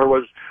rebuilding them for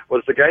was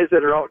the guys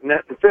that are out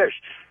netting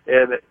fish.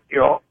 And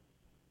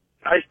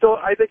I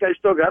think I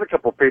still got a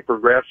couple paper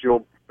graphs, the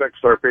old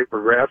Vexlar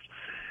paper graphs,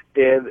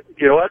 and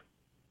you know what?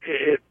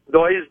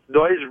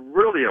 Noise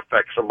really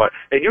affects somebody,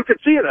 and you can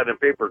see it on the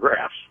paper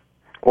graphs.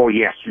 Oh,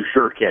 yes, you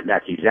sure can.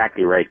 That's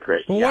exactly right,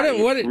 Chris. Well,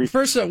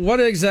 what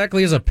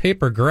exactly is a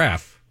paper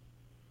graph?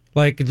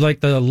 Like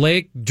the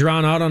lake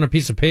drawn out on a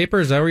piece of paper?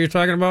 Is that what you're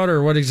talking about,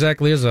 or what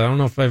exactly is it? I don't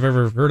know if I've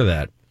ever heard of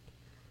that.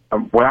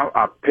 Well,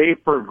 a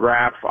paper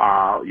graph,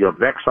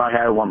 Vexlar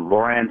had one,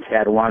 Lowrance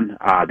had one.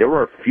 There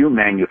were a few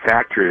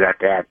manufacturers at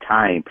that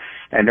time,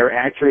 and they're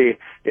actually,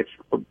 it's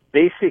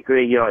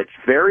basically, it's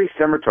very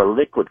similar to a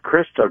liquid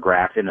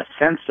crystallograph in the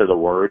sense of the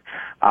word,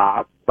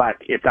 but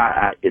it's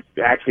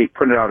actually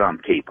printed out on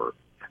paper,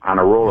 on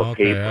a roll of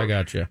paper. Okay, I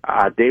got you.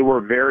 They were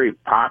very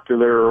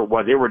popular.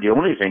 Well, they were the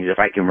only things, if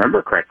I can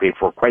remember correctly,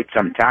 for quite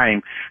some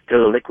time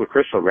till the liquid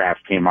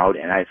crystallographs came out.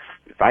 And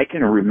if I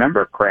can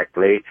remember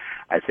correctly,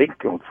 I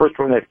think the first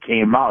one that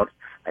came out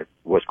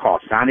was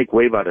called Sonic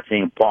Wave out of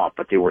St. Paul,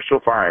 but they were so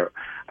far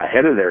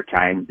ahead of their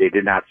time, they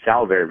did not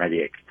sell very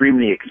many,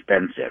 extremely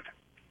expensive.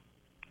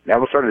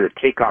 That was sort of the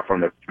takeoff from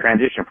the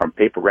transition from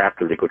paper graph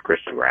to liquid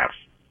crystallographs.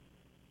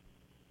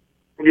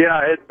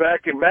 Yeah,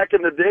 back in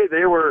the day,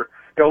 they were.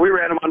 We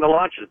ran them on the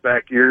launches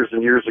back years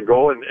and years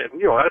ago, and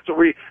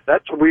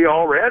that's what we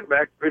all ran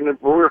back when we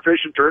were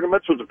fishing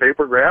tournaments was a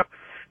paper graph.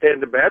 And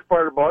the bad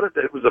part about it,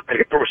 that the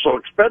paper was so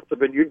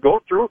expensive, and you'd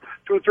go through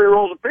 2 or 3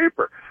 rolls of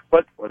paper.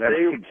 But that's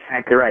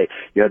exactly right.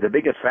 The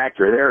biggest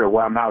factor there,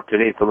 well, now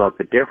today it's a little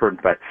bit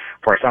different, but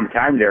for some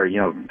time there,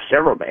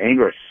 several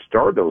anglers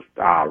stored those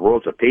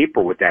rolls of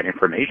paper with that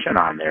information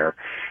on there,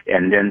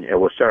 and then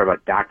it was sort of a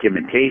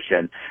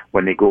documentation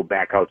when they go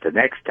back out the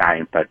next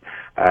time. But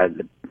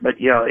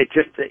it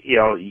just,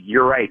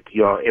 you're right.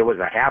 It was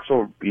a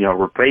hassle,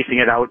 replacing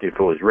it out if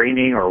it was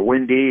raining or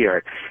windy,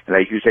 or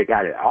like you say,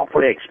 got it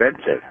awfully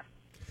expensive.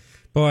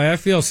 Boy, I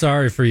feel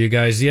sorry for you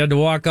guys. You had to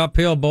walk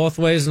uphill both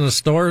ways in a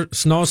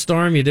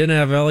snowstorm. You didn't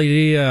have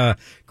LED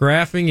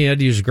graphing. You had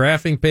to use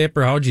graphing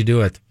paper. How'd you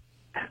do it?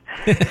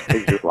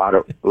 It's just a lot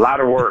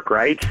of work,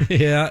 right?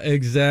 Yeah,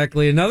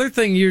 exactly. Another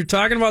thing, you're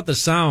talking about the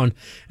sound,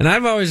 and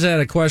I've always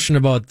had a question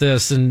about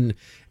this, and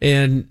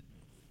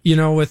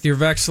with your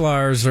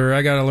Vexlars, or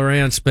I got a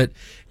Lowrance, but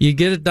you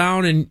get it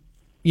down, and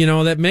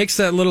that makes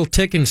that little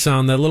ticking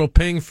sound, that little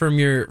ping from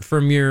your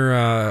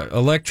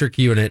electric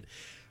unit.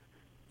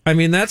 I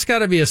mean, that's got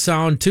to be a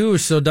sound too.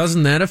 So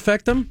doesn't that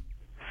affect them?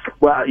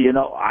 Well,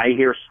 I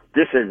hear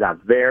this is a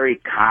very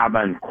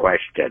common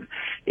question,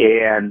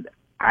 and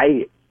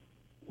I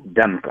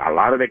done a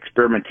lot of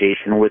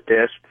experimentation with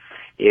this,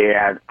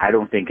 and I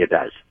don't think it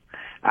does.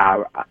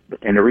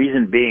 And the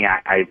reason being,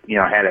 I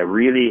had a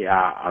really,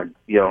 I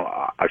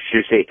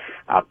should say,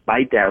 a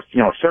bite that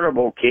was, sort of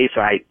okay. So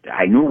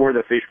I knew where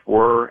the fish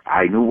were.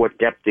 I knew what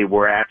depth they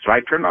were at. So I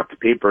turned off the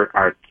paper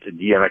or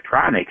the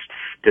electronics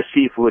to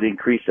see if it would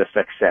increase the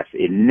success.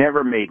 It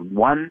never made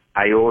one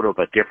iota of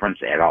a difference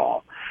at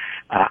all.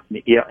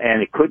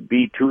 And it could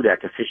be too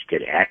that the fish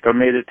get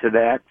acclimated to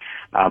that.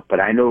 But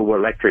I know with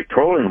electric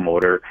trolling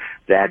motor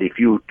that if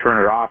you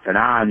turn it off and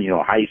on,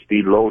 high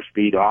speed, low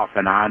speed, off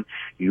and on,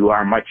 you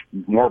are much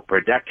more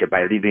productive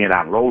by leaving it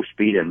on low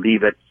speed and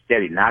leave it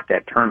steady, not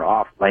that turn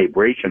off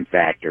vibration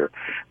factor.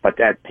 But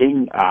that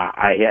ping,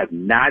 I have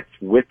not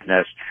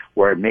witnessed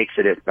where it makes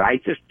it. But I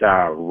just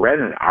read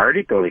an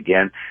article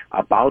again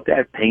about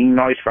that ping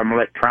noise from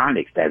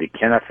electronics, that it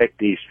can affect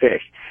these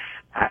fish.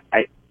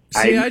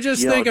 I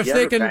just think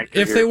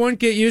if they wouldn't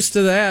get used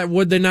to that,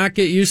 would they not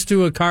get used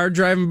to a car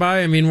driving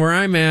by? I mean, where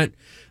I'm at,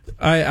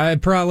 I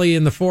probably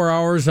in the 4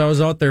 hours I was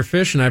out there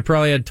fishing, I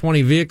probably had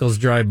 20 vehicles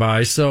drive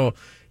by. So,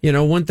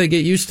 wouldn't they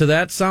get used to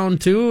that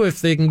sound too if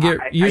they can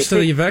get used to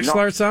the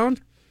Vexilar sound?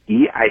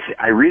 Yeah,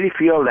 I really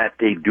feel that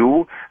they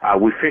do.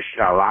 We fish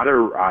a lot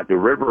of the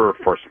river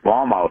for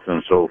smallmouth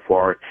and so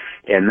forth.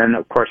 And then,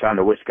 of course, on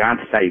the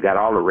Wisconsin side, you got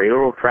all the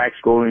railroad tracks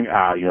going,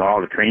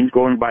 all the trains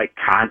going by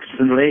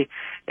constantly.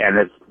 And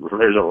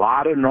there's a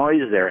lot of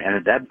noise there,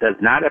 and that does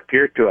not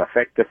appear to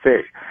affect the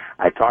fish.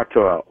 I talked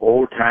to an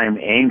old-time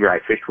angler. I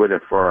fished with him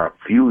for a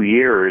few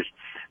years,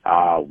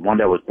 one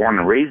that was born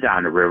and raised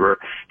on the river,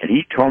 and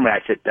he told me,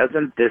 I said,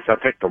 doesn't this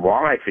affect the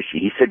walleye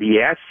fishing? He said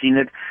he has seen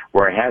it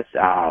where it has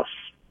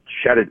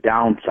shut it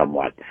down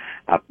somewhat.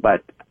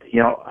 But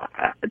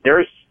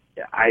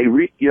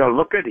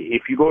look at it.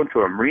 If you go into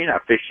a marina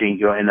fishing,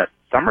 in the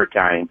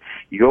summertime,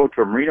 you go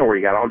to a marina where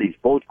you got all these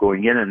boats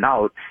going in and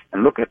out,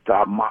 and look at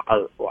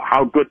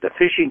how good the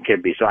fishing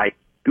can be. So I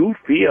do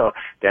feel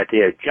that they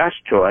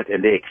adjust to it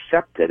and they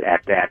accept it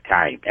at that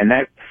time, and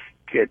that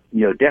could,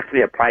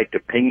 definitely apply to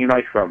pinging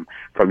noise from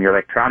your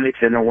electronics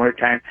in the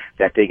wintertime,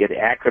 that they get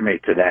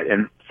acclimated to that.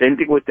 And same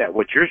thing with that,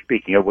 what you're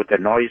speaking of, with the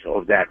noise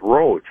of that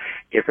road.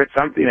 If it's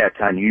something that's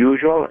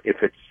unusual,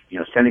 if it's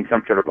sending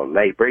some sort of a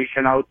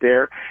vibration out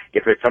there,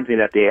 if it's something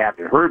that they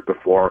haven't heard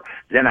before,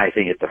 then I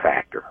think it's a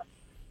factor.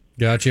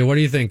 Gotcha. What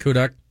do you think,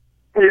 Kudak?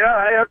 Yeah,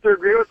 I have to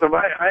agree with them.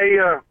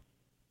 I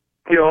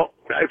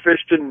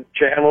fished in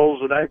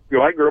channels, and I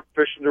grew up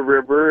fishing the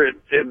river,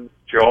 and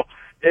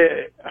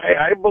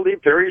I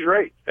believe Terry's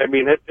right. I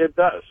mean, it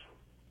does.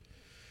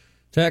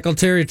 Tackle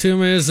Terry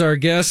Tuma is our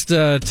guest.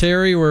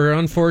 Terry, we're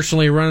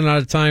unfortunately running out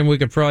of time. We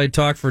could probably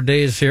talk for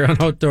days here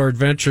on Outdoor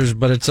Adventures,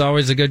 but it's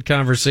always a good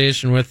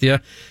conversation with you.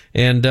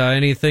 And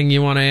anything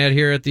you want to add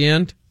here at the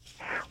end?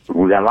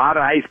 With a lot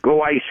of ice,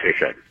 go ice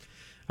fishing.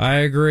 I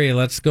agree.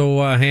 Let's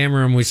go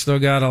hammer them. We still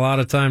got a lot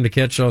of time to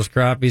catch those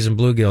crappies and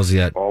bluegills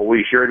yet. Oh,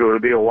 we sure do. It'll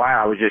be a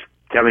while. I was just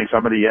telling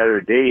somebody the other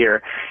day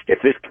here,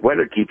 if this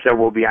weather keeps up,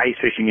 we'll be ice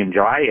fishing in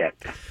July yet.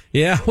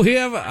 Yeah, we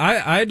have.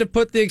 I had to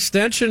put the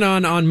extension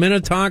on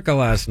Minnetonka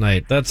last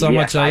night. That's how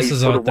much ice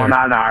is out there. One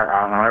on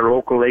our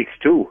local lakes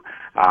too.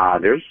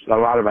 There's a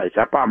lot of ice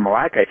up on Mille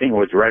Lacs. I think it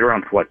was right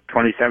around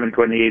 27,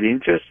 28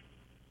 inches.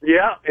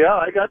 Yeah,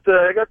 I got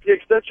the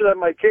extension on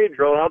my cage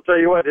roll, and I'll tell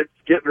you what, it's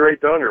getting right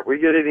down here. If we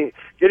get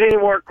any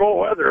more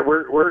cold weather,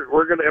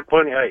 we're going to have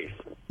plenty of ice.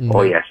 Mm-hmm.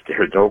 Oh yes,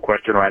 there's no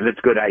question about it. It's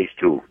good ice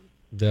too.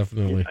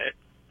 Definitely.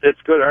 It's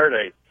good hard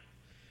ice.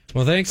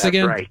 Well, thanks That's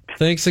again. Right.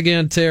 Thanks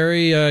again,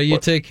 Terry. You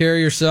take care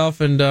of yourself,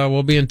 and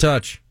we'll be in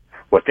touch.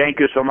 Well, thank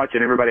you so much,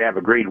 and everybody have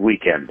a great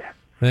weekend.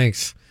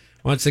 Thanks.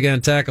 Once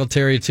again, Tackle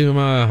Terry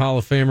Tuma, Hall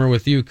of Famer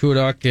with you,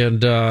 Kudak,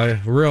 and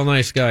real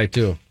nice guy,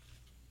 too.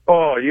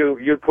 Oh,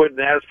 you couldn't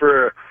ask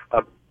for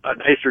a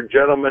nicer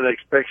gentleman,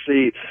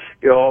 especially,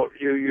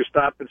 you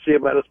stop and see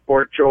him at a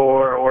sport show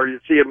or you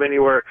see him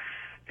anywhere,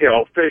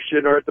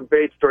 fishing or at the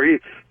bait store.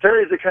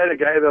 Terry's the kind of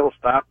guy that'll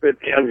stop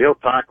and he'll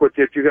talk with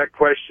you. If you got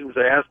questions,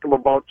 ask him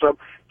about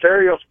something.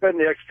 Terry will spend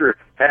the extra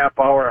half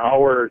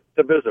hour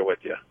to visit with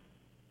you.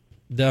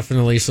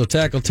 Definitely. So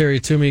Tackle Terry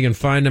Tuma, you can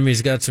find him.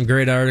 He's got some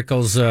great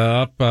articles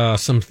up,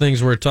 some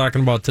things we're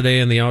talking about today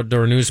in the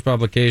Outdoor News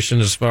publication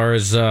as far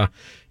as,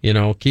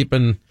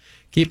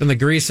 keeping the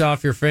grease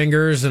off your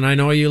fingers. And I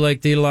know you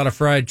like to eat a lot of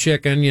fried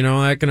chicken.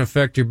 That can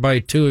affect your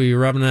bite, too. You're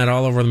rubbing that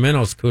all over the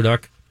minnows,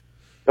 Kudak.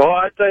 Oh,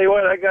 I tell you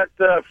what, I got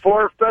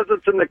 4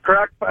 pheasants in the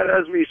crock pot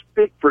as we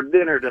speak for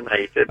dinner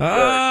tonight.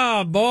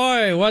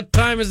 Boy, what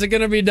time is it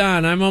going to be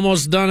done? I'm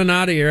almost done and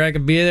out of here. I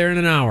could be there in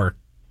an hour.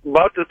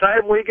 About the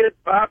time we get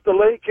off the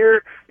lake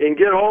here and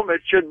get home,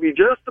 it should be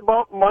just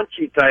about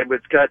munchy time.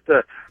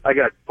 I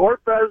got 4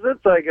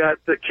 pheasants, I got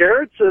the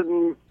carrots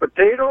and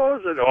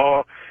potatoes, and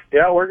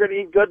we're going to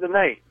eat good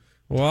tonight.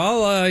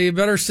 Well, you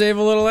better save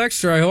a little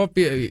extra.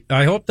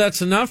 I hope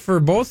that's enough for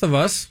both of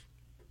us.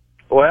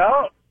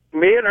 Well,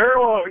 me and her,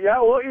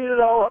 we'll eat it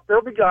all up.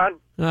 They'll be gone.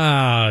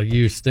 Ah,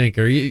 you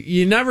stinker.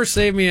 You never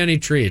save me any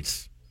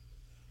treats.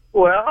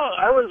 Well,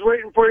 I was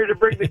waiting for you to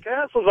bring the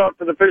castles out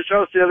to the fish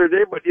house the other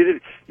day, but you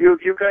didn't. You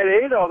kind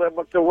of ate all that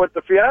with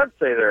the fiance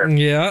there.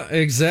 Yeah,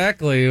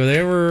 exactly.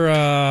 They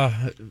were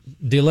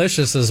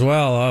delicious as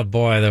well. Oh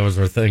boy,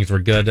 things were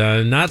good.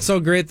 Not so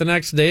great the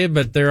next day,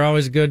 but they're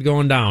always good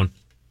going down.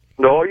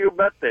 No, you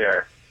bet they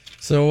are.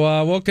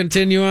 So we'll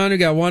continue on. We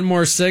got one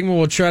more segment.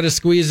 We'll try to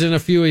squeeze in a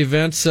few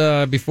events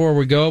before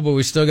we go, but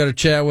we still got to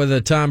chat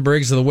with Tom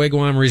Briggs of the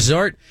Wigwam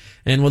Resort,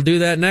 and we'll do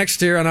that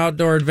next here on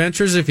Outdoor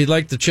Adventures. If you'd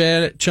like to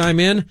chime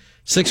in,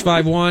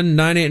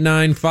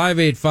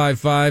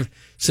 651-989-5855,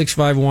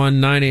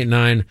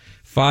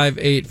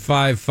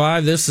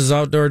 651-989-5855. This is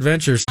Outdoor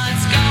Adventures.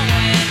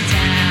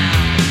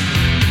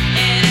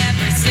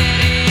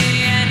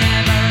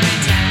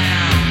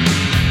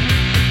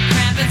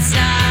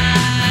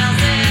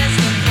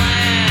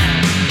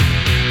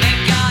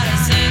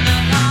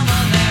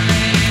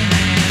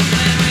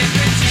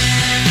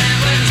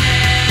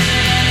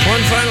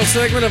 Final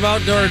segment of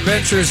Outdoor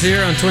Adventures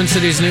here on Twin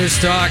Cities News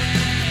Talk,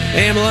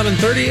 AM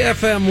 1130,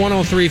 FM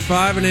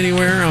 103.5, and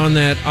anywhere on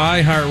that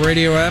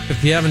iHeartRadio app.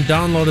 If you haven't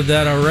downloaded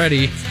that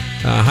already,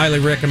 highly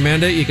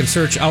recommend it. You can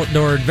search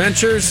Outdoor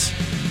Adventures,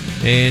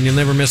 and you'll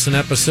never miss an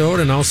episode.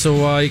 And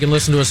also, you can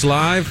listen to us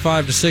live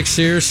 5 to 6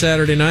 here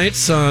Saturday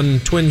nights on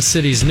Twin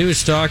Cities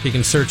News Talk. You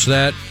can search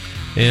that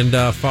and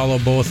follow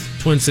both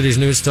Twin Cities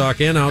News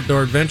Talk and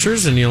Outdoor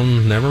Adventures, and you'll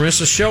never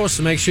miss a show.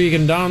 So make sure you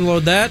can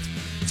download that.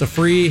 It's a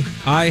free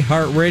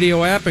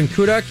iHeartRadio app, and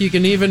Kudak, you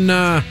can even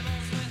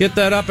get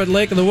that up at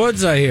Lake of the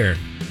Woods, I hear.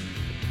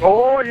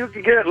 Oh, you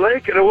can get it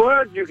Lake of the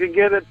Woods. You can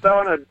get it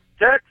down in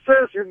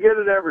Texas. You can get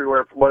it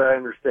everywhere, from what I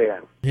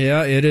understand.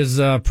 Yeah, it is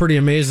pretty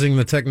amazing,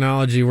 the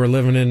technology we're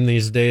living in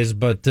these days.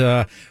 But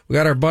we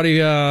got our buddy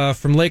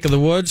from Lake of the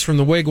Woods, from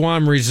the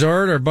Wigwam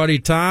Resort, our buddy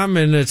Tom,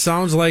 and it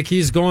sounds like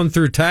he's going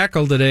through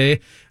tackle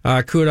today.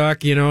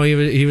 Kudak, you know,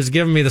 he was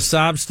giving me the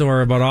sob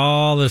story about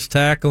all this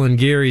tackle and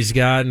gear he's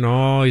got,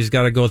 and he's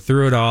got to go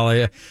through it all.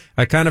 I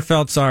kind of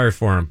felt sorry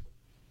for him.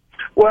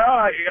 Well,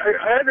 I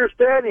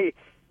understand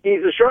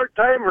he's a short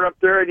timer up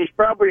there, and he's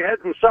probably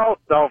heading south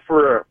now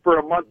for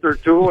a month or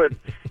two, and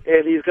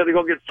he's going to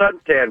go get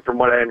suntan, from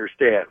what I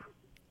understand.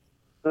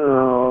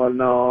 Oh,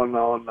 no.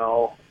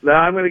 Now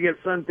I'm going to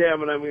get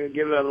suntan, and I'm going to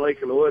get it on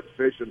Lake of the Woods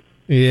fishing.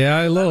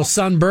 Yeah, a little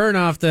sunburn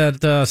off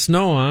that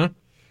snow, huh?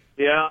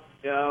 Yeah,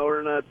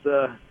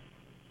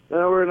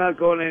 we're not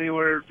going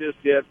anywhere just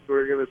yet.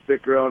 We're going to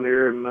stick around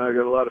here, and I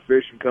got a lot of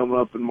fishing coming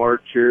up in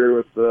March here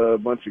with a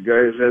bunch of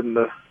guys heading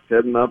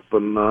up,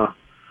 and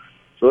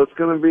so it's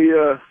going to be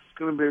a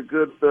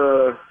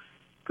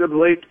good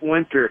late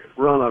winter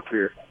run up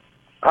here.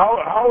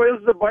 How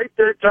is the bite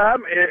there,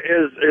 Tom?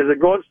 Is it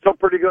going still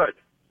pretty good?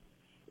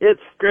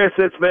 It's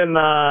been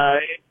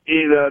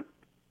either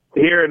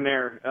here and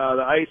there.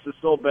 The ice is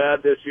so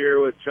bad this year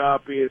with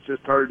choppy. It's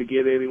just hard to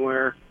get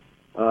anywhere.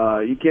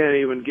 You can't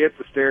even get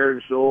the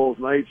Staring Shoals.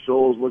 Night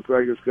Shoals look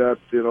like it's got,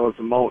 it's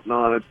a mountain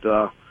on it.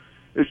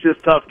 It's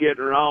just tough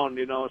getting around,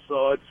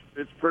 so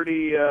it's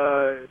pretty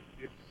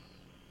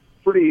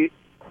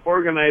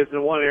organized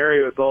in one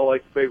area with all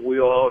like big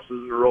wheelhouses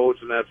and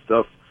roads and that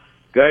stuff.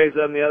 Guys,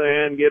 on the other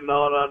hand, getting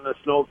out on the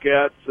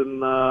snowcats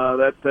and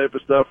that type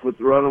of stuff with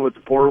running with the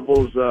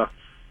portables,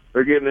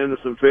 they're getting into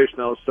some fish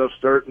now. Stuff's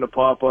starting to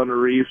pop on the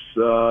reefs.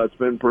 It's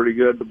been pretty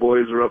good. The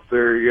boys are up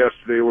there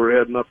yesterday. We're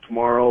heading up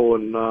tomorrow,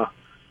 and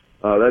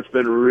that's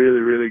been really,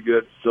 really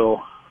good.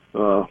 So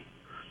kind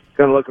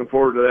of looking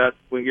forward to that.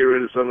 We can get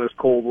rid of some of this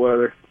cold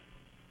weather.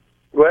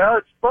 Well,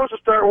 it's supposed to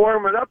start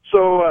warming up,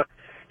 so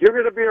you're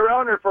going to be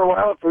around there for a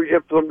while.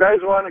 If some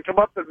guys want to come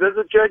up and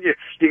visit you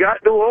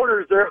got new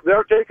owners.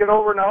 They're taking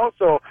over now,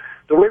 so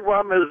the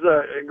Wigwam is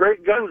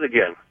great guns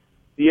again.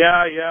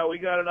 Yeah, we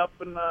got it up,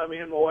 and me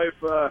and my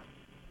wife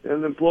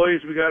and the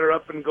employees, we got her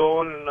up and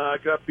going, and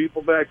got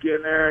people back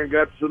in there, and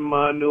got some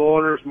new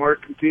owners,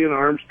 Mark and Tina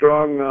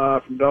Armstrong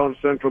from down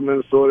central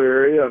Minnesota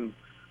area, and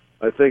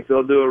I think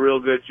they'll do a real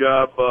good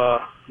job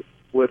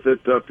with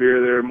it up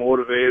here. They're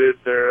motivated.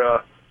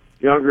 They're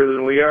younger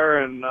than we are,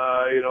 and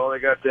they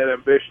got that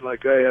ambition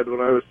like I had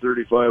when I was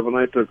 35 when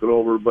I took it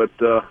over. But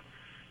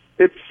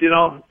it's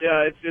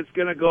it's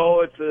going to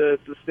go. It's a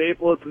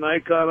staple. It's an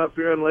icon up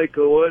here in Lake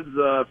of the Woods.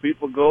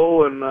 People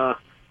go, and the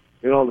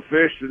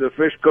fish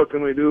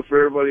cooking we do for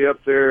everybody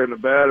up there, and the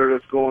batter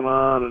that's going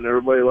on, and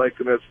everybody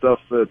liking that stuff.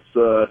 That's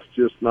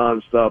just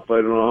nonstop. I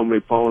don't know how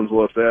many pounds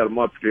we'll have to add them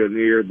up during the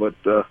year, but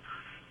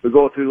we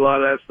go through a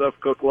lot of that stuff.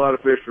 Cook a lot of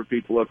fish for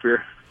people up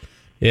here.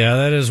 Yeah,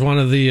 that is one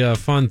of the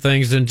fun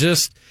things, and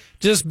just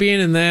being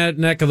in that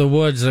neck of the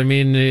woods. I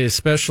mean,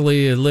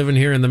 especially living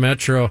here in the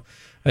metro,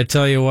 I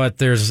tell you what,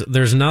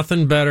 there's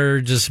nothing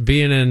better just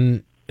being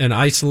in an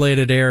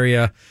isolated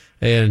area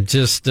and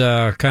just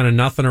kind of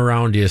nothing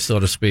around you, so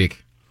to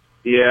speak.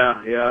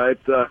 Yeah,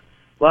 it's a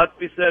lot to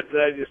be said for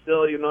that. You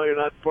still, you're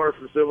not far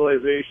from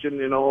civilization.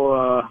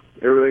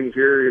 Everything's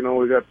here.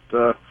 We got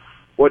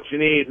what you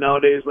need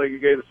nowadays. Like you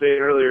guys were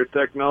saying earlier,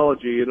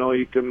 technology.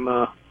 You can.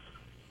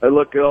 I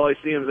look at all I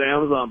see is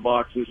Amazon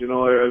boxes.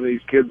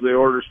 These kids, they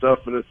order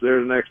stuff and it's there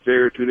the next day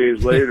or 2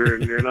 days later,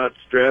 and you're not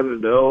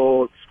stranded.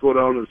 Let's go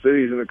down to the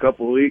cities in a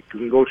couple of weeks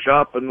and go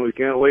shopping. We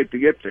can't wait to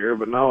get there,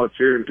 but now it's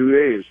here in 2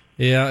 days.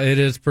 Yeah, it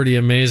is pretty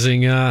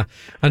amazing.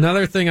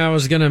 Another thing I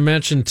was going to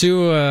mention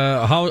too,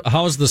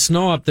 how's the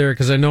snow up there?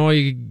 Because I know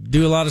you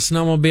do a lot of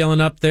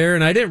snowmobiling up there,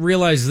 and I didn't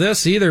realize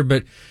this either,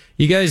 but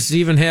you guys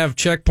even have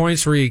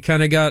checkpoints where you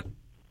kind of got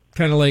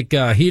kind of like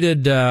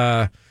heated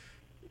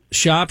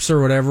shops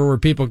or whatever where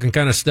people can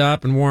kind of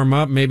stop and warm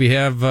up, maybe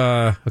have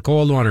a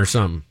cold one or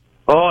something.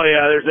 Oh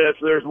yeah,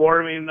 there's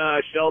warming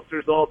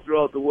shelters all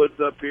throughout the woods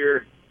up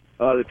here.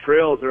 The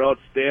trails are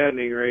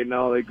outstanding right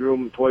now. They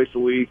groom them twice a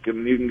week,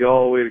 and you can go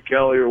all the way to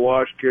Kelly or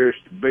Washkirch,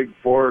 Big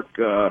Fork,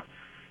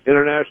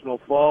 International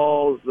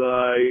Falls. You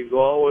can go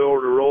all the way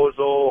over to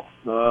Roseau,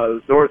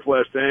 the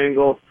Northwest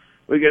Angle.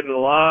 We're getting a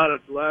lot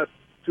of, the last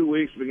 2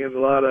 weeks, we're getting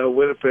a lot of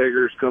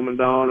Winnipeggers coming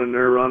down, and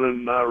they're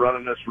running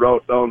this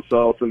route down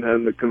south and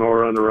heading to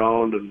Kenora and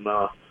around. And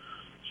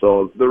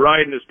so the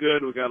riding is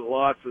good. We got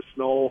lots of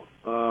snow.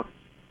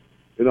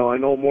 I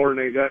know more than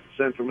they got in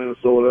central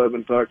Minnesota. I've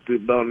been talking to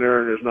down there,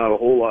 and there's not a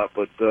whole lot,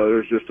 but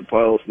there's just a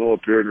pile of snow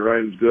up here, and the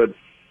riding's good.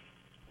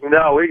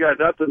 No, we got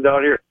nothing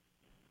down here.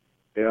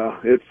 Yeah,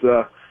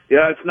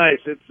 it's nice.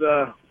 It's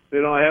I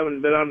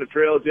haven't been on the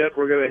trails yet.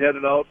 We're gonna head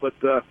it out, but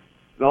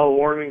all the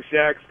warming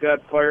shacks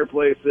got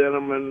fireplace in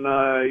them, and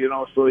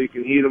so you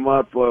can heat them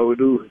up. We'll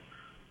do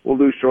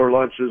short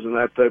lunches and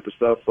that type of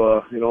stuff.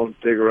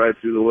 Take a ride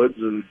through the woods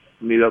and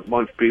meet up a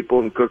bunch of people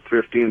and cook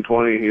 15,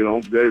 20,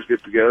 guys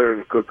get together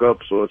and cook up,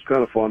 so it's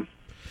kind of fun.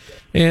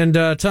 And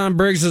Tom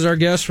Briggs is our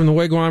guest from the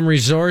Wigwam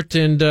Resort,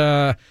 and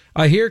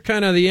I hear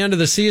kind of the end of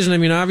the season. I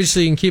mean,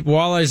 obviously you can keep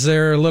walleyes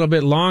there a little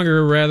bit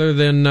longer rather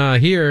than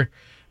here,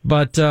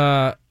 but,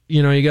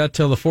 you got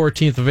till the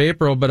 14th of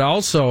April, but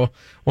also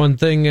one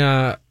thing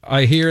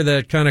I hear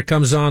that kind of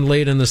comes on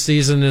late in the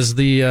season is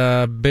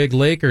the big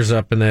Lakers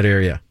up in that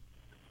area.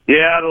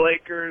 Yeah, the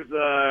Lakers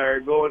are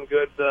going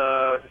good.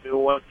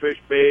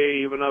 Whitefish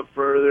Bay, even up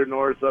further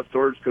north, up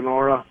towards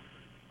Kenora.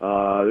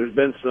 There's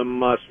been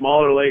some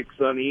smaller lakes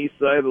on the east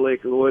side. The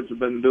Lake of the Woods have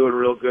been doing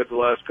real good the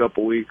last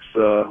couple weeks.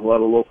 A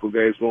lot of local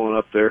guys going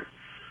up there.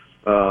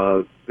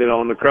 And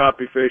the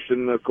crappie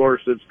fishing, of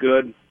course, it's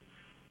good.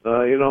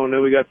 And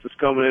then we got this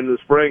coming into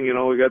the spring.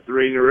 We got the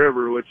Rainy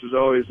River, which is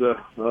always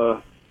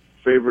a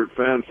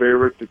fan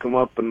favorite to come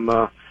up and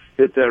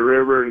hit that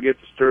river and get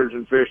the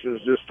sturgeon fishing.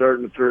 Is just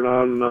starting to turn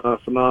on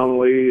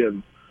phenomenally,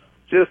 and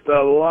just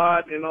a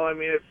lot.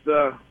 It's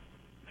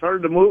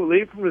hard to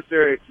leave from this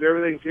area because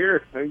everything's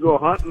here. I can go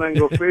hunting, I can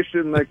go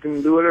fishing, I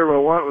can do whatever I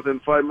want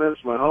within 5 minutes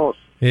of my house.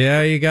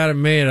 Yeah, you got it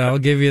made. I'll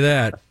give you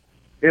that.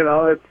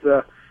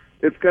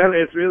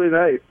 It's really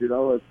nice.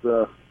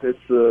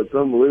 It's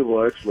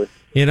unbelievable, actually.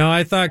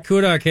 I thought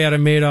Kudak had it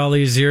made all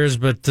these years,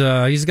 but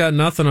he's got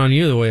nothing on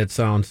you the way it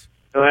sounds.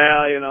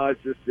 Well,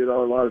 it's just, a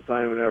lot of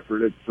time and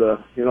effort. It's,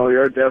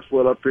 you're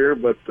desolate up here,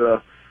 but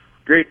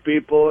great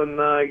people, and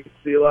you can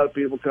see a lot of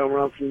people come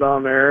around from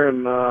down there,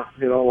 and, a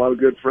lot of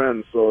good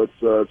friends, so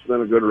it's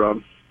been a good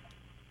run.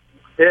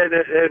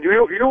 And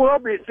you will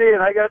be seeing,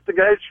 I got the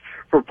guys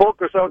from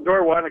Focus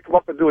Outdoor wanting to come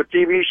up and do a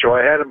TV show.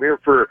 I had them here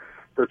for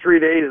 3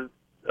 days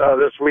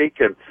this week,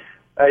 and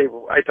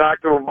I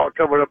talked to them about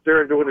coming up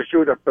there and doing a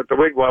shoot up at the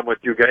Wigwam with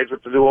you guys,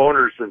 with the new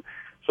owners, and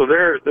so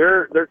they're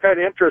kind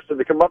of interested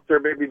to come up there,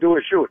 maybe do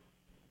a shoot.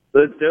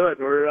 Let's do it.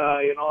 We're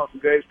if you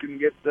guys can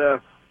get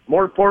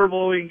more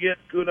portable we can get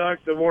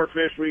Kudak, the more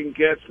fish we can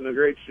catch, and the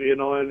great,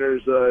 and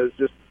there's there's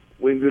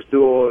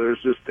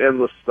just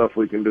endless stuff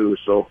we can do.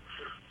 So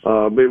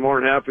be more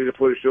than happy to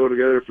put a show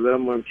together for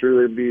them. I'm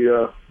sure they'd be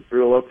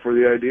real up for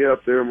the idea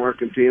up there in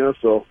Marcantina.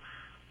 So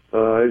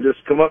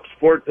just come up,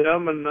 support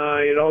them,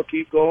 and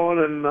keep going.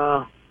 And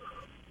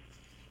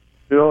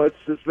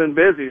it's been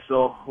busy,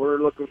 so we're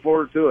looking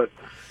forward to it.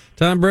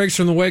 Tom Briggs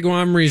from the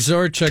Wigwam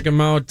Resort. Check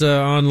him out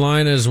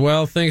online as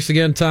well. Thanks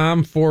again,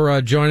 Tom, for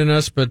joining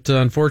us, but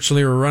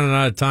unfortunately we're running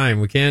out of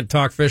time. We can't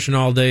talk fishing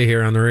all day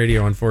here on the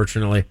radio,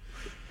 unfortunately.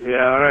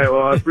 Yeah, all right.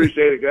 Well, I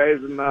appreciate it, guys,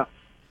 and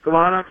come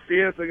on up,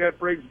 see us. I got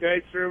Briggs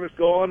Guide Service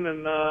going,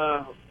 and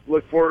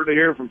look forward to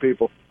hearing from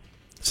people.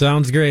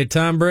 Sounds great.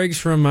 Tom Briggs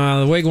from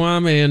the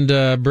Wigwam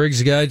and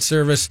Briggs Guide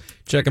Service.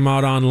 Check him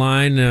out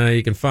online.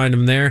 You can find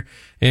him there.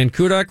 And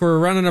Kudak, we're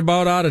running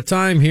about out of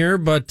time here,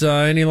 but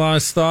any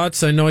last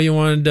thoughts? I know you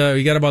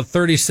you got about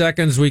 30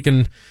 seconds.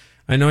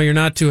 I know you're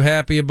not too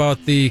happy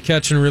about the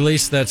catch and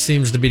release that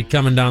seems to be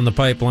coming down the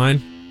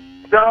pipeline.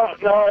 No,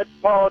 it's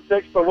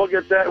politics, but we'll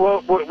get that.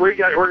 We're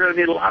going to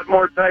need a lot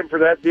more time for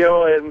that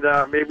deal,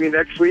 and maybe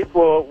next week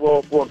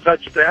we'll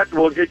touch that.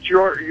 We'll get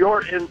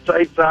your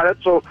insights on it,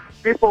 so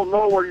people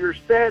know where you're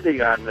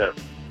standing on this.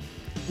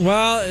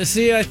 Well,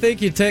 see, I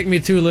think you take me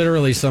too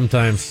literally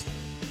sometimes.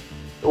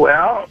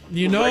 Well,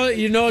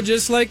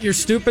 just like your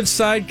stupid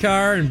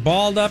sidecar and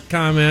balled up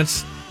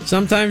comments,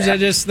 sometimes I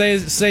just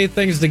say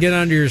things to get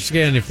under your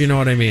skin, if you know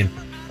what I mean.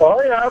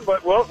 Oh yeah,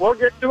 but we'll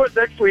get to it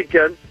next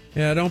weekend.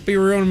 Yeah, don't be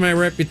ruining my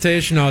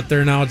reputation out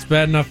there now. It's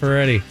bad enough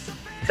already.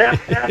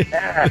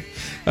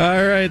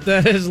 All right,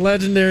 that is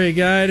legendary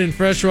guide and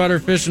freshwater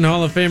fishing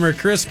Hall of Famer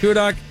Chris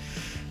Kudak.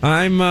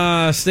 I'm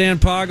Stan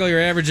Poggle, your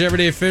average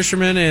everyday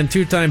fisherman and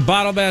two-time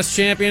bottle bass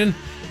champion.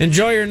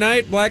 Enjoy your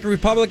night. Black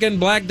Republican,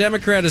 Black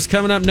Democrat is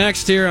coming up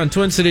next here on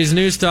Twin Cities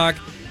News Talk,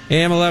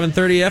 AM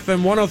 1130,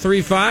 FM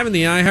 103.5, and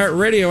the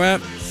iHeartRadio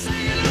app.